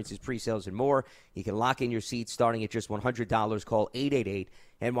 experiences, pre-sales, and more. You can lock in your seats starting at just $100. Call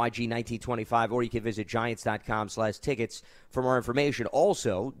 888-NYG-1925, or you can visit Giants.com/tickets for more information.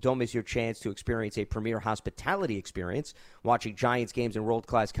 Also, don't miss your chance to experience a premier hospitality experience. Watching Giants games and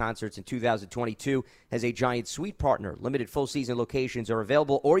world-class concerts in 2022 as a Giants suite partner. Limited full-season locations are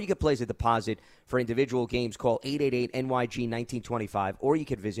available, or you can place a deposit for individual games. Call 888-NYG-1925, or you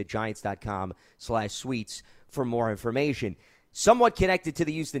can visit Giants.com/suites for more information. Somewhat connected to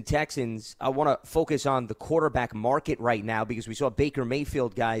the Houston Texans, I want to focus on the quarterback market right now because we saw Baker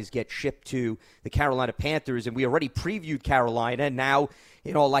Mayfield guys get shipped to the Carolina Panthers, and we already previewed Carolina. Now,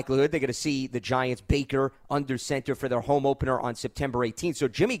 in all likelihood, they're going to see the Giants' Baker under center for their home opener on September 18th. So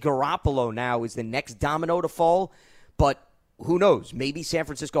Jimmy Garoppolo now is the next domino to fall, but who knows? Maybe San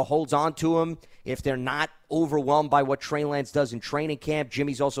Francisco holds on to him if they're not overwhelmed by what Trey Lance does in training camp.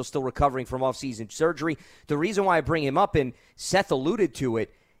 Jimmy's also still recovering from offseason surgery. The reason why I bring him up, and Seth alluded to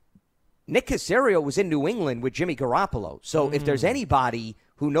it, Nick Caserio was in New England with Jimmy Garoppolo. So if there's anybody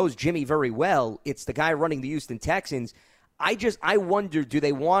who knows Jimmy very well, it's the guy running the Houston Texans. I wonder, do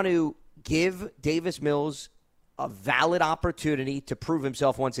they want to give Davis Mills a valid opportunity to prove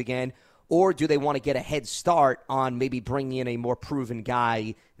himself once again, or do they want to get a head start on maybe bringing in a more proven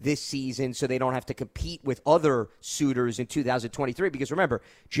guy this season so they don't have to compete with other suitors in 2023? Because remember,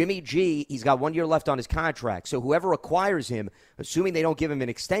 Jimmy G, he's got 1 year left on his contract. So whoever acquires him, assuming they don't give him an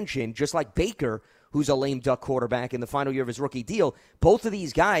extension, just like Baker, who's a lame duck quarterback in the final year of his rookie deal, both of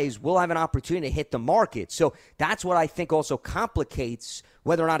these guys will have an opportunity to hit the market. So that's what I think also complicates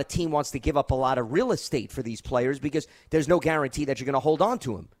whether or not a team wants to give up a lot of real estate for these players, because there's no guarantee that you're going to hold on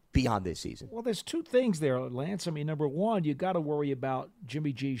to them beyond this season. Well, there's two things there, Lance. I mean, number one, you got to worry about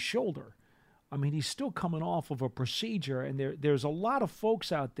Jimmy G's shoulder. I mean, he's still coming off of a procedure, and there's a lot of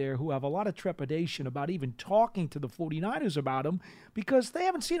folks out there who have a lot of trepidation about even talking to the 49ers about him because they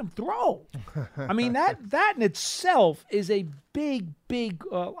haven't seen him throw. I mean, that in itself is a big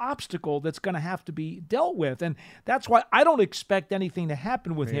obstacle that's going to have to be dealt with, and that's why I don't expect anything to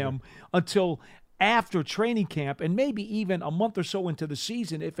happen with him until after training camp and maybe even a month or so into the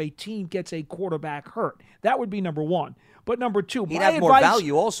season if a team gets a quarterback hurt. That would be number one. But number two, he'd have more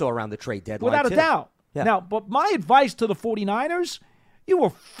value also around the trade deadline. Without a doubt. Yeah. Now, but my advice to the 49ers, you were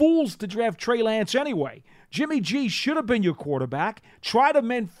fools to draft Trey Lance anyway. Jimmy G should have been your quarterback. Try to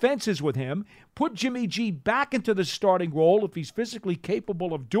mend fences with him. Put Jimmy G back into the starting role if he's physically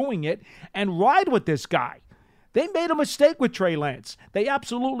capable of doing it, and ride with this guy. They made a mistake with Trey Lance. They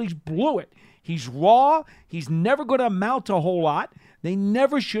absolutely blew it. He's raw. He's never going to amount to a whole lot. They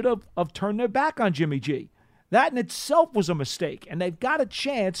never should have turned their back on Jimmy G. That in itself was a mistake, and they've got a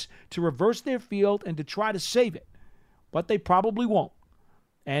chance to reverse their field and to try to save it. But they probably won't.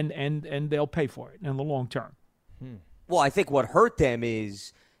 And they'll pay for it in the long term. Well, I think what hurt them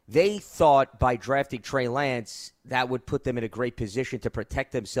is they thought by drafting Trey Lance, that would put them in a great position to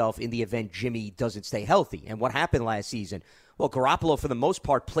protect themselves in the event Jimmy doesn't stay healthy. And what happened last season? Well, Garoppolo, for the most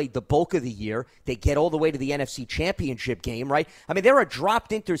part, played the bulk of the year. They get all the way to the NFC Championship game, right? I mean, they're a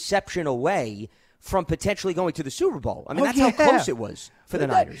dropped interception away from potentially going to the Super Bowl. I mean, that's how close it was for the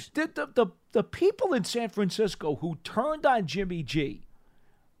Niners. The people in San Francisco who turned on Jimmy G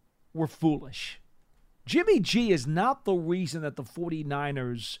were foolish. Jimmy G is not the reason that the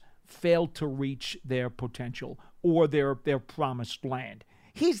 49ers failed to reach their potential or their promised land.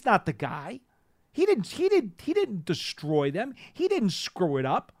 He's not the guy. He didn't destroy them. He didn't screw it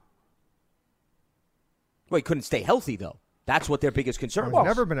up. Well, he couldn't stay healthy, though. That's what their biggest concern was.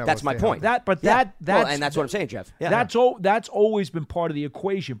 Never been able that's to my stay point. healthy. And that's what I'm saying, Jeff. Yeah. That's always been part of the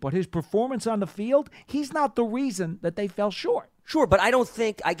equation. But his performance on the field, he's not the reason that they fell short. Sure, but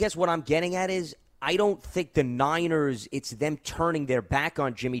I guess what I'm getting at is I don't think the Niners, it's them turning their back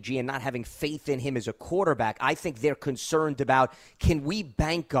on Jimmy G and not having faith in him as a quarterback. I think they're concerned about, can we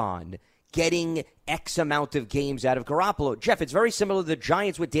bank on getting X amount of games out of Garoppolo? Jeff, it's very similar to the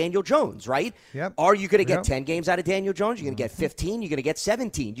Giants with Daniel Jones, right? Yep. Are you going to get 10 games out of Daniel Jones? You're going to get 15? You're going to get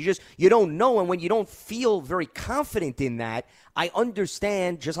 17? You don't know, and when you don't feel very confident in that, I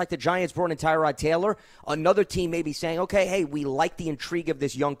understand, just like the Giants brought in Tyrod Taylor, another team may be saying, okay, hey, we like the intrigue of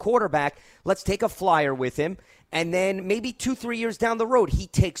this young quarterback. Let's take a flyer with him. And then maybe 2-3 years down the road, he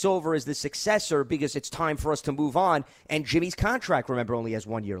takes over as the successor because it's time for us to move on. And Jimmy's contract, remember, only has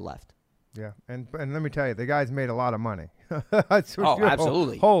 1 year left. Yeah, and let me tell you, the guy's made a lot of money.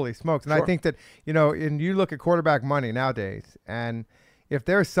 Absolutely. Holy smokes. And Sure. I think that, and you look at quarterback money nowadays, and if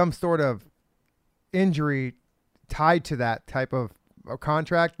there's some sort of injury tied to that type of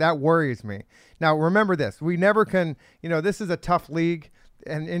contract, that worries me. Now, remember this. We never can, this is a tough league,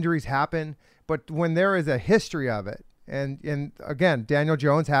 and injuries happen, but when there is a history of it, and again, Daniel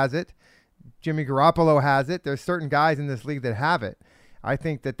Jones has it, Jimmy Garoppolo has it, there's certain guys in this league that have it. I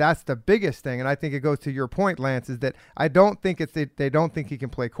think that that's the biggest thing, and I think it goes to your point, Lance, is that I don't think they don't think he can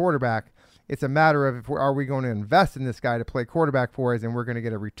play quarterback. It's a matter of are we going to invest in this guy to play quarterback for us, and we're going to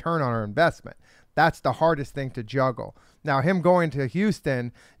get a return on our investment. That's the hardest thing to juggle. Now, him going to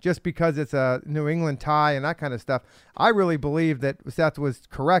Houston just because it's a New England tie and that kind of stuff, I really believe that Seth was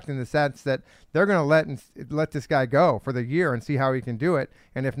correct in the sense that they're going to let this guy go for the year and see how he can do it,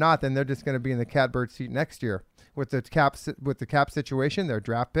 and if not, then they're just going to be in the catbird seat next year. With the cap situation, their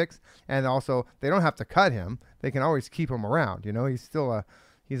draft picks, and also they don't have to cut him; they can always keep him around. He's still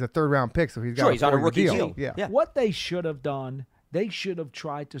he's a third-round pick, so he's on a rookie deal. Yeah. What they should have done, they should have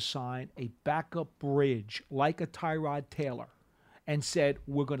tried to sign a backup bridge like a Tyrod Taylor, and said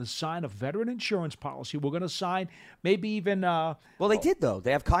we're going to sign a veteran insurance policy. We're going to sign maybe even. Well, they did though.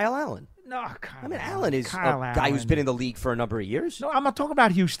 They have Kyle Allen. No, Allen is a guy who's been in the league for a number of years. No, I'm not talking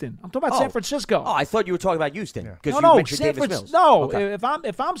about Houston. I'm talking about San Francisco. Oh, I thought you were talking about Houston because you mentioned Davis Mills. No, okay.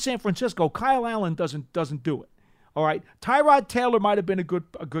 if I'm San Francisco, Kyle Allen doesn't do it. All right, Tyrod Taylor might have been a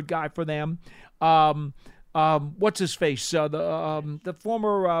good guy for them. What's his face? The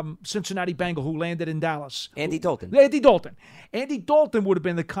former Cincinnati Bengal who landed in Dallas. Andy Dalton. Andy Dalton would have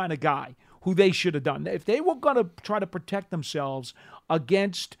been the kind of guy who they should have done. If they were going to try to protect themselves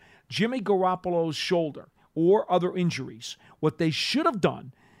against Jimmy Garoppolo's shoulder or other injuries, what they should have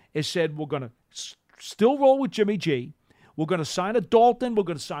done is said, we're going to still roll with Jimmy G. We're going to sign a Dalton. We're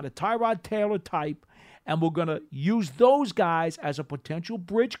going to sign a Tyrod Taylor type, and we're going to use those guys as a potential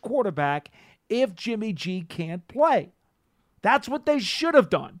bridge quarterback if Jimmy G can't play. That's what they should have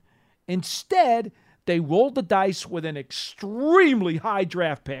done. Instead, they rolled the dice with an extremely high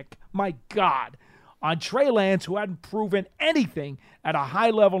draft pick. My God. On Trey Lance, who hadn't proven anything at a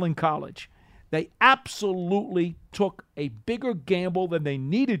high level in college. They absolutely took a bigger gamble than they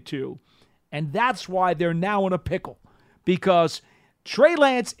needed to, and that's why they're now in a pickle, because Trey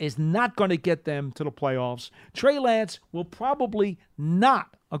Lance is not going to get them to the playoffs. Trey Lance will probably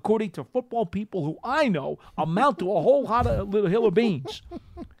not, according to football people who I know, amount to a whole lot of little hill of beans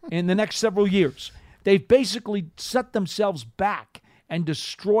in the next several years. They've basically set themselves back and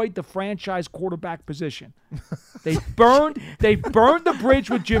destroyed the franchise quarterback position. They've burned the bridge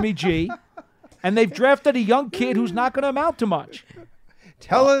with Jimmy G, and they've drafted a young kid who's not going to amount to much.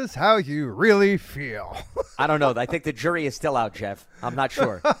 Tell us how you really feel. I don't know. I think the jury is still out, Jeff. I'm not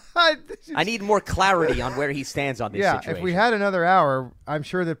sure. I need more clarity on where he stands on this situation. If we had another hour, I'm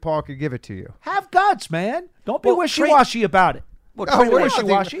sure that Paul could give it to you. Have guts, man. Don't be wishy-washy about it. Well,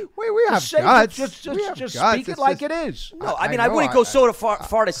 wishy-washy. We have guts. Just speak it like it is. No, I wouldn't go so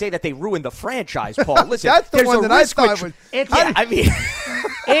far to say that they ruined the franchise, Paul. Listen, that's the one that I thought was. It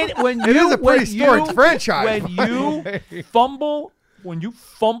is a pretty storied franchise. When you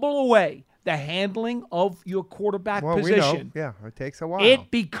fumble away the handling of your quarterback position, it takes a while.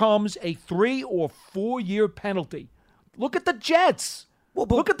 It becomes a 3 or 4 year penalty. Look at the Jets.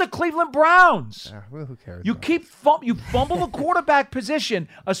 Look at the Cleveland Browns. Who cares? You you fumble the quarterback position,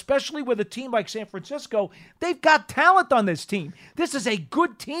 especially with a team like San Francisco. They've got talent on this team. This is a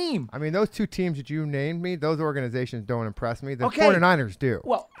good team. I mean, those two teams that you named me, those organizations don't impress me. The 49ers do.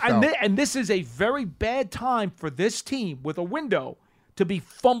 Well, and this is a very bad time for this team with a window to be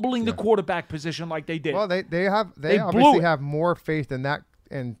fumbling the quarterback position like they did. Well, they obviously have more faith in that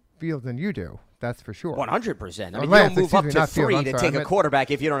in Fields than you do. That's for sure. 100%. I mean, Lance, you don't move up to Fields, 3 to take a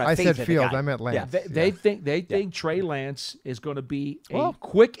quarterback if you don't have faith in the guy. I said Fields. I meant Lance. They think Trey Lance is going to be a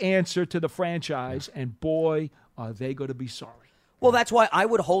quick answer to the franchise, and boy, are they going to be sorry. Well, that's why I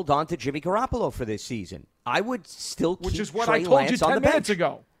would hold on to Jimmy Garoppolo for this season. I would still keep Which is what Trey I told Lance you 10 on the minutes bench.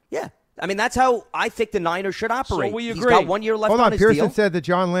 ago. Yeah. I mean, that's how I think the Niners should operate. So we agree. He's got 1 year left on his Pearson deal. said that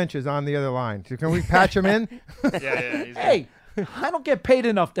John Lynch is on the other line. So can we patch him in? Hey, I don't get paid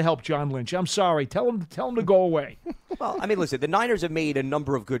enough to help John Lynch. I'm sorry. Tell him to go away. Well, I mean, listen, the Niners have made a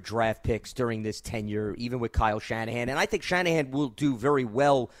number of good draft picks during this tenure, even with Kyle Shanahan. And I think Shanahan will do very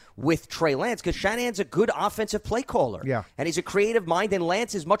well with Trey Lance because Shanahan's a good offensive play caller. Yeah. And he's a creative mind, and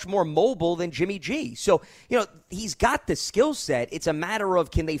Lance is much more mobile than Jimmy G. So, he's got the skill set. It's a matter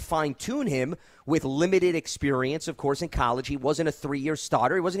of can they fine-tune him with limited experience. Of course, in college, he wasn't a 3-year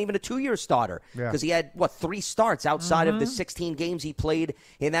starter. He wasn't even a 2-year starter because he had, 3 starts outside of the 16 games he played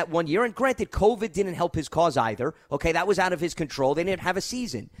in that 1 year. And granted, COVID didn't help his cause either. Okay, that was out of his control. They didn't have a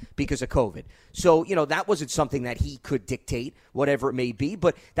season because of COVID. So, that wasn't something that he could dictate, whatever it may be.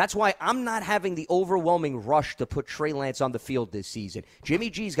 But that's why I'm not having the overwhelming rush to put Trey Lance on the field this season.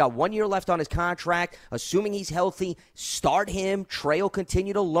 Jimmy G's got 1 year left on his contract. Assuming he's healthy, start him. Trey will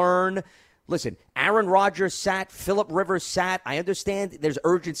continue to learn. Listen, Aaron Rodgers sat, Phillip Rivers sat. I understand there's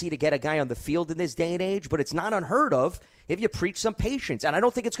urgency to get a guy on the field in this day and age, but it's not unheard of if you preach some patience. And I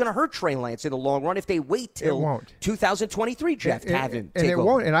don't think it's going to hurt Trey Lance in the long run if they wait till 2023, Jeff, to have him take over. And it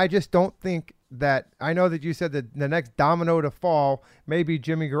won't. And I just don't think that – I know that you said that the next domino to fall may be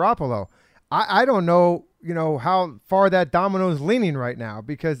Jimmy Garoppolo. I don't know, how far that domino is leaning right now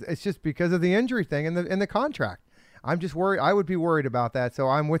because it's just because of the injury thing in the contract. I'm just worried. I would be worried about that. So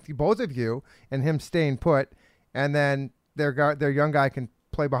I'm with you, both of you, and him staying put, and then their young guy can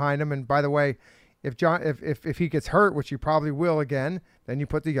play behind him. And by the way, if he gets hurt, which he probably will again, then you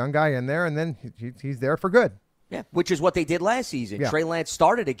put the young guy in there, and then he's there for good. Yeah, which is what they did last season. Yeah. Trey Lance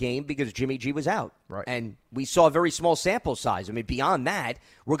started a game because Jimmy G was out. Right. And we saw a very small sample size. I mean, beyond that,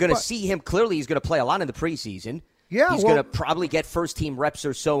 we're going to see him. Clearly, he's going to play a lot in the preseason. Yeah, he's going to probably get first-team reps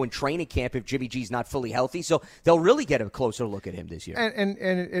or so in training camp if Jimmy G's not fully healthy. So they'll really get a closer look at him this year. And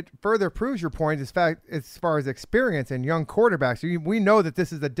it further proves your point as far as experience and young quarterbacks. We know that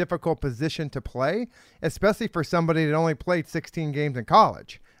this is a difficult position to play, especially for somebody that only played 16 games in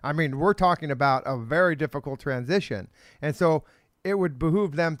college. I mean, we're talking about a very difficult transition. And so it would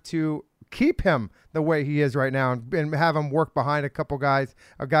behoove them to keep him the way he is right now and have him work behind a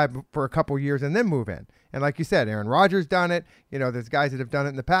guy for a couple years and then move in. And like you said, Aaron Rodgers done it. There's guys that have done it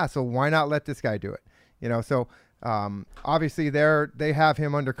in the past. So why not let this guy do it? So obviously they have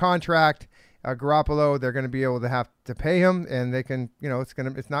him under contract. Garoppolo, they're going to be able to have to pay him, and they can,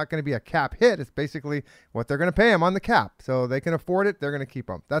 it's not going to be a cap hit. It's basically what they're going to pay him on the cap. So they can afford it. They're going to keep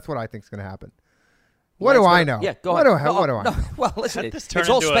him. That's what I think is going to happen. What do I know? Yeah, go what ahead. What do I know? Well, listen, This it's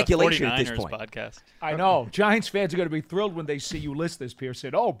all turned into a speculation at this 49ers point. podcast. I know. Giants fans are going to be thrilled when they see you list this,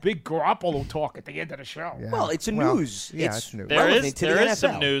 Pearson. Oh, big Garoppolo talk at the end of the show. Yeah. Well, it's news. Yeah, it's news. There relevant is to the NFL.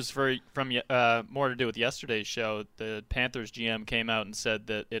 some news from more to do with yesterday's show. The Panthers GM came out and said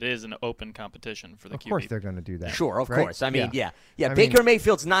that it is an open competition for the QB. Of course they're going to do that. Sure, of right? course. I mean, yeah. I Baker mean,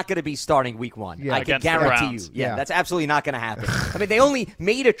 Mayfield's not going to be starting week 1. Yeah. I can Against the guarantee you. Browns. Yeah, Yeah. that's absolutely not going to happen. I mean, they only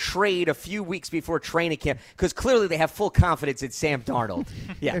made a trade a few weeks before training camp because clearly they have full confidence in Sam Darnold.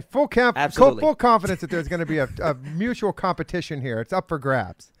 Yeah, full absolutely. confidence that there's going to be a mutual competition here. It's up for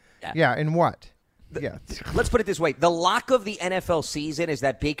grabs. Yeah, in what? Yeah. Let's put it this way. The lock of the NFL season is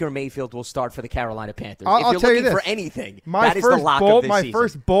that Baker Mayfield will start for the Carolina Panthers. I'll if you're tell you looking this. for anything, My that is the lock of this season.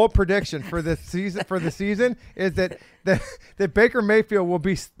 first bold prediction for the season is that Baker Mayfield will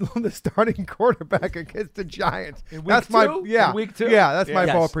be the starting quarterback against the Giants. In week that's two? my In week 2? Yeah, that's my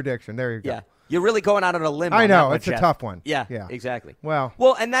Yes. bold prediction. There you go. Yeah. You're really going out on a limb. I on know, that one, it's a Jeff. tough one. Yeah, Yeah. exactly. Well,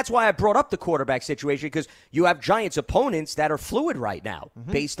 and that's why I brought up the quarterback situation because you have Giants opponents that are fluid right now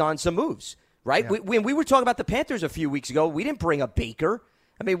based on some moves, right? Yeah. When we were talking about the Panthers a few weeks ago, we didn't bring up Baker.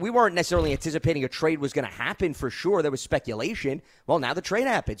 I mean, we weren't necessarily anticipating a trade was going to happen for sure. There was speculation. Well, now the trade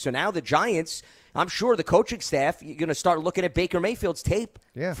happened. So now the Giants, I'm sure the coaching staff, you're going to start looking at Baker Mayfield's tape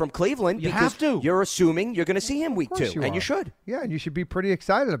from Cleveland You because have to. you're assuming you're going to see him week 2, and are. you should. Yeah, and you should be pretty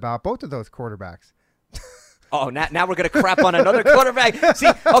excited about both of those quarterbacks. Oh, now we're going to crap on another quarterback. See,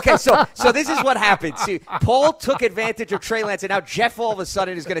 okay, so this is what happened. See, Paul took advantage of Trey Lance, and now Jeff all of a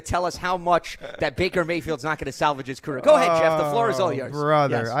sudden is going to tell us how much that Baker Mayfield's not going to salvage his career. Go ahead, Jeff. The floor is all yours.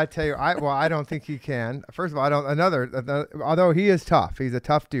 Brother, Yes. I tell you, I don't think he can. First of all, I don't. Although he is tough, he's a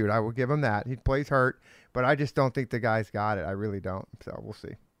tough dude. I will give him that. He plays hurt, but I just don't think the guy's got it. I really don't. So we'll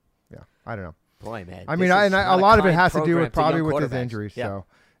see. Yeah, I don't know. Boy, man. I mean, a lot of it has to do with probably with his injuries. Yeah. So.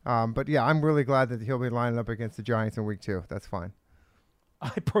 But yeah, I'm really glad that he'll be lining up against the Giants in week 2. That's fine. I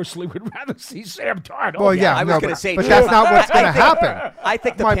personally would rather see Sam Darnold. Well, yeah, I was going to say, but that's not what's going to happen. I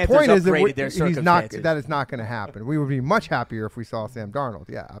think the My Panthers point is upgraded their that circumstances. that is not going to happen. We would be much happier if we saw Sam Darnold.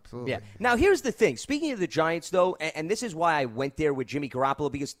 Yeah, absolutely. Yeah. Now, here's the thing. Speaking of the Giants, though, and this is why I went there with Jimmy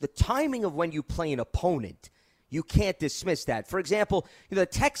Garoppolo, because the timing of when you play an opponent, you can't dismiss that. For example, the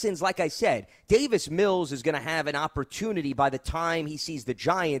Texans, like I said, Davis Mills is going to have an opportunity by the time he sees the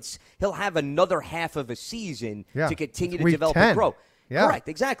Giants. He'll have another half of a season to continue to week develop 10. and grow. Yeah. Correct,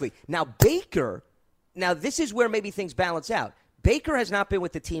 exactly. Now, Baker, this is where maybe things balance out. Baker has not been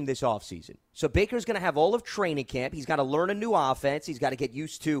with the team this offseason. So Baker's going to have all of training camp. He's got to learn a new offense. He's got to get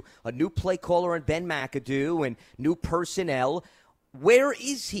used to a new play caller in Ben McAdoo and new personnel. Where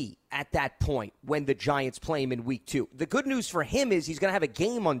is he at that point when the Giants play him in week 2? The good news for him is he's going to have a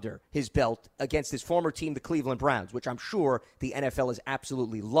game under his belt against his former team, the Cleveland Browns, which I'm sure the NFL is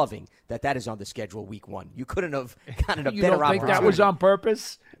absolutely loving that is on the schedule week 1. You couldn't have gotten a You better don't think opportunity. that was on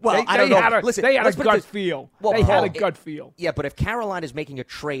purpose? Well, I don't know. Listen, Listen, they had let's a put it gut this- feel. Well, They had Paul, a gut feel. Yeah, but if Carolina's making a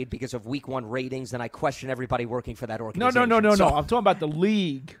trade because of week 1 ratings, then I question everybody working for that No. organization. I'm So- talking about the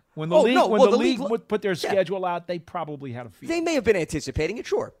league. When the Oh, league, no, when well, the the league league- would put their schedule out, they probably had a feel. They may have been anticipating it,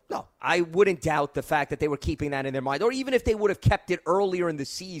 sure. No, I wouldn't doubt the fact that they were keeping that in their mind. Or even if they would have kept it earlier in the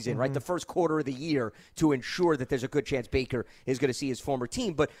season, right, the first quarter of the year, to ensure that there's a good chance Baker is going to see his former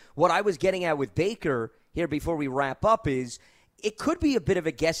team. But what I was getting at with Baker here before we wrap up is it could be a bit of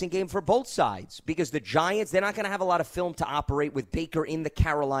a guessing game for both sides because the Giants, they're not going to have a lot of film to operate with Baker in the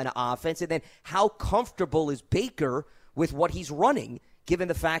Carolina offense. And then how comfortable is Baker with what he's running, given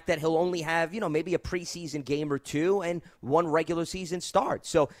the fact that he'll only have, maybe a preseason game or 2 and 1 regular season start.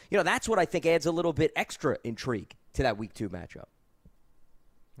 So, that's what I think adds a little bit extra intrigue to that week 2 matchup.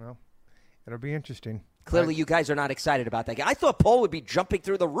 Well, it'll be interesting. Clearly, you guys are not excited about that game. I thought Paul would be jumping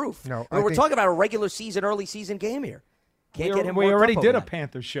through the roof. No, we're talking about a regular season, early season game here. Can't get him We worked already up did over a that.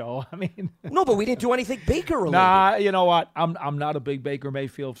 Panther show. I mean, No, but we didn't do anything Baker related. nah. You know what? I'm not a big Baker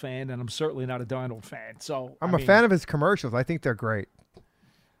Mayfield fan, and I'm certainly not a Darnold fan. So I'm a fan of his commercials. I think they're great.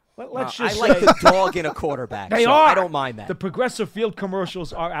 Let's I just like say the dog in a quarterback. they so are. I don't mind that. The Progressive Field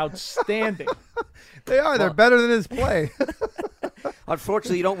commercials are outstanding. They are. They're better than his play.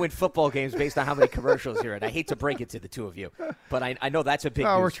 Unfortunately, you don't win football games based on how many commercials you're in. I hate to break it to the two of you, but I know that's a big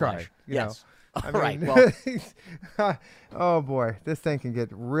No, we're newsflash. trying. Yes. I All right. mean, Well, oh boy, this thing can get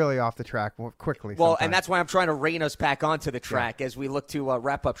really off the track quickly. well, sometimes. and that's why I'm trying to rein us back onto the track as we look to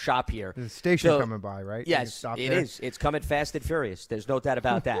wrap up shop here. There's a station So- coming by, right? You can Yes, stop it there. is. It's coming fast and furious. There's no doubt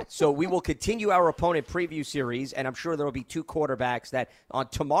about that. So we will continue our opponent preview series, and I'm sure there will be 2 quarterbacks that on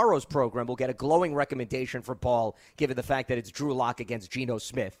tomorrow's program will get a glowing recommendation for Paul, given the fact that it's Drew Lock against Geno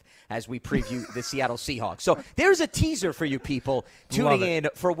Smith as we preview the Seattle Seahawks. So there's a teaser for you people tuning in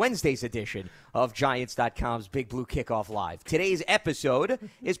for Wednesday's edition of Giants.com's Big Blue Kickoff Live. Today's episode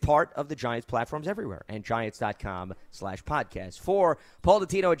is part of the Giants platforms everywhere and Giants.com/podcast. For Paul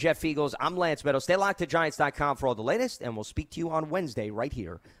Dottino and Jeff Feagles, I'm Lance Meadows. Stay locked to Giants.com for all the latest, and we'll speak to you on Wednesday right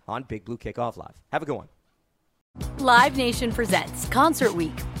here on Big Blue Kickoff Live. Have a good one. Live Nation presents Concert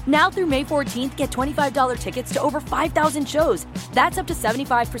Week. Now through May 14th, get $25 tickets to over 5,000 shows. That's up to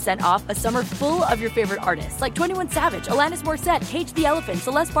 75% off a summer full of your favorite artists like 21 Savage, Alanis Morissette, Cage the Elephant,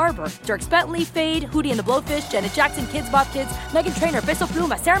 Celeste Barber, Dierks Bentley, Fade, Hootie and the Blowfish, Janet Jackson, Kids Bop Kids, Meghan Trainor, Bissell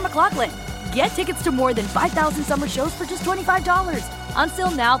Pluma, Sarah McLachlan. Get tickets to more than 5,000 summer shows for just $25.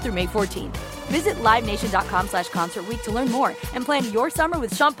 Until now through May 14th. Visit LiveNation.com/Concert Week to learn more and plan your summer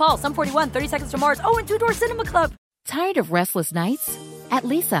with Sean Paul, Sum 41, 30 Seconds to Mars, and Two Door Cinema Club. Tired of restless nights? At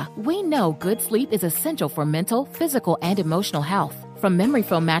Leesa, we know good sleep is essential for mental, physical, and emotional health. From memory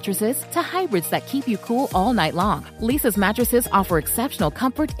foam mattresses to hybrids that keep you cool all night long, Leesa's mattresses offer exceptional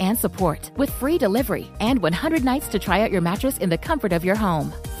comfort and support with free delivery and 100 nights to try out your mattress in the comfort of your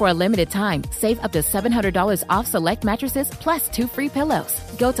home. For a limited time, save up to $700 off select mattresses plus 2 free pillows.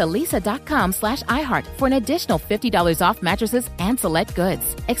 Go to Leesa.com/iHeart for an additional $50 off mattresses and select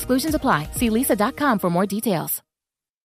goods. Exclusions apply. See Leesa.com for more details.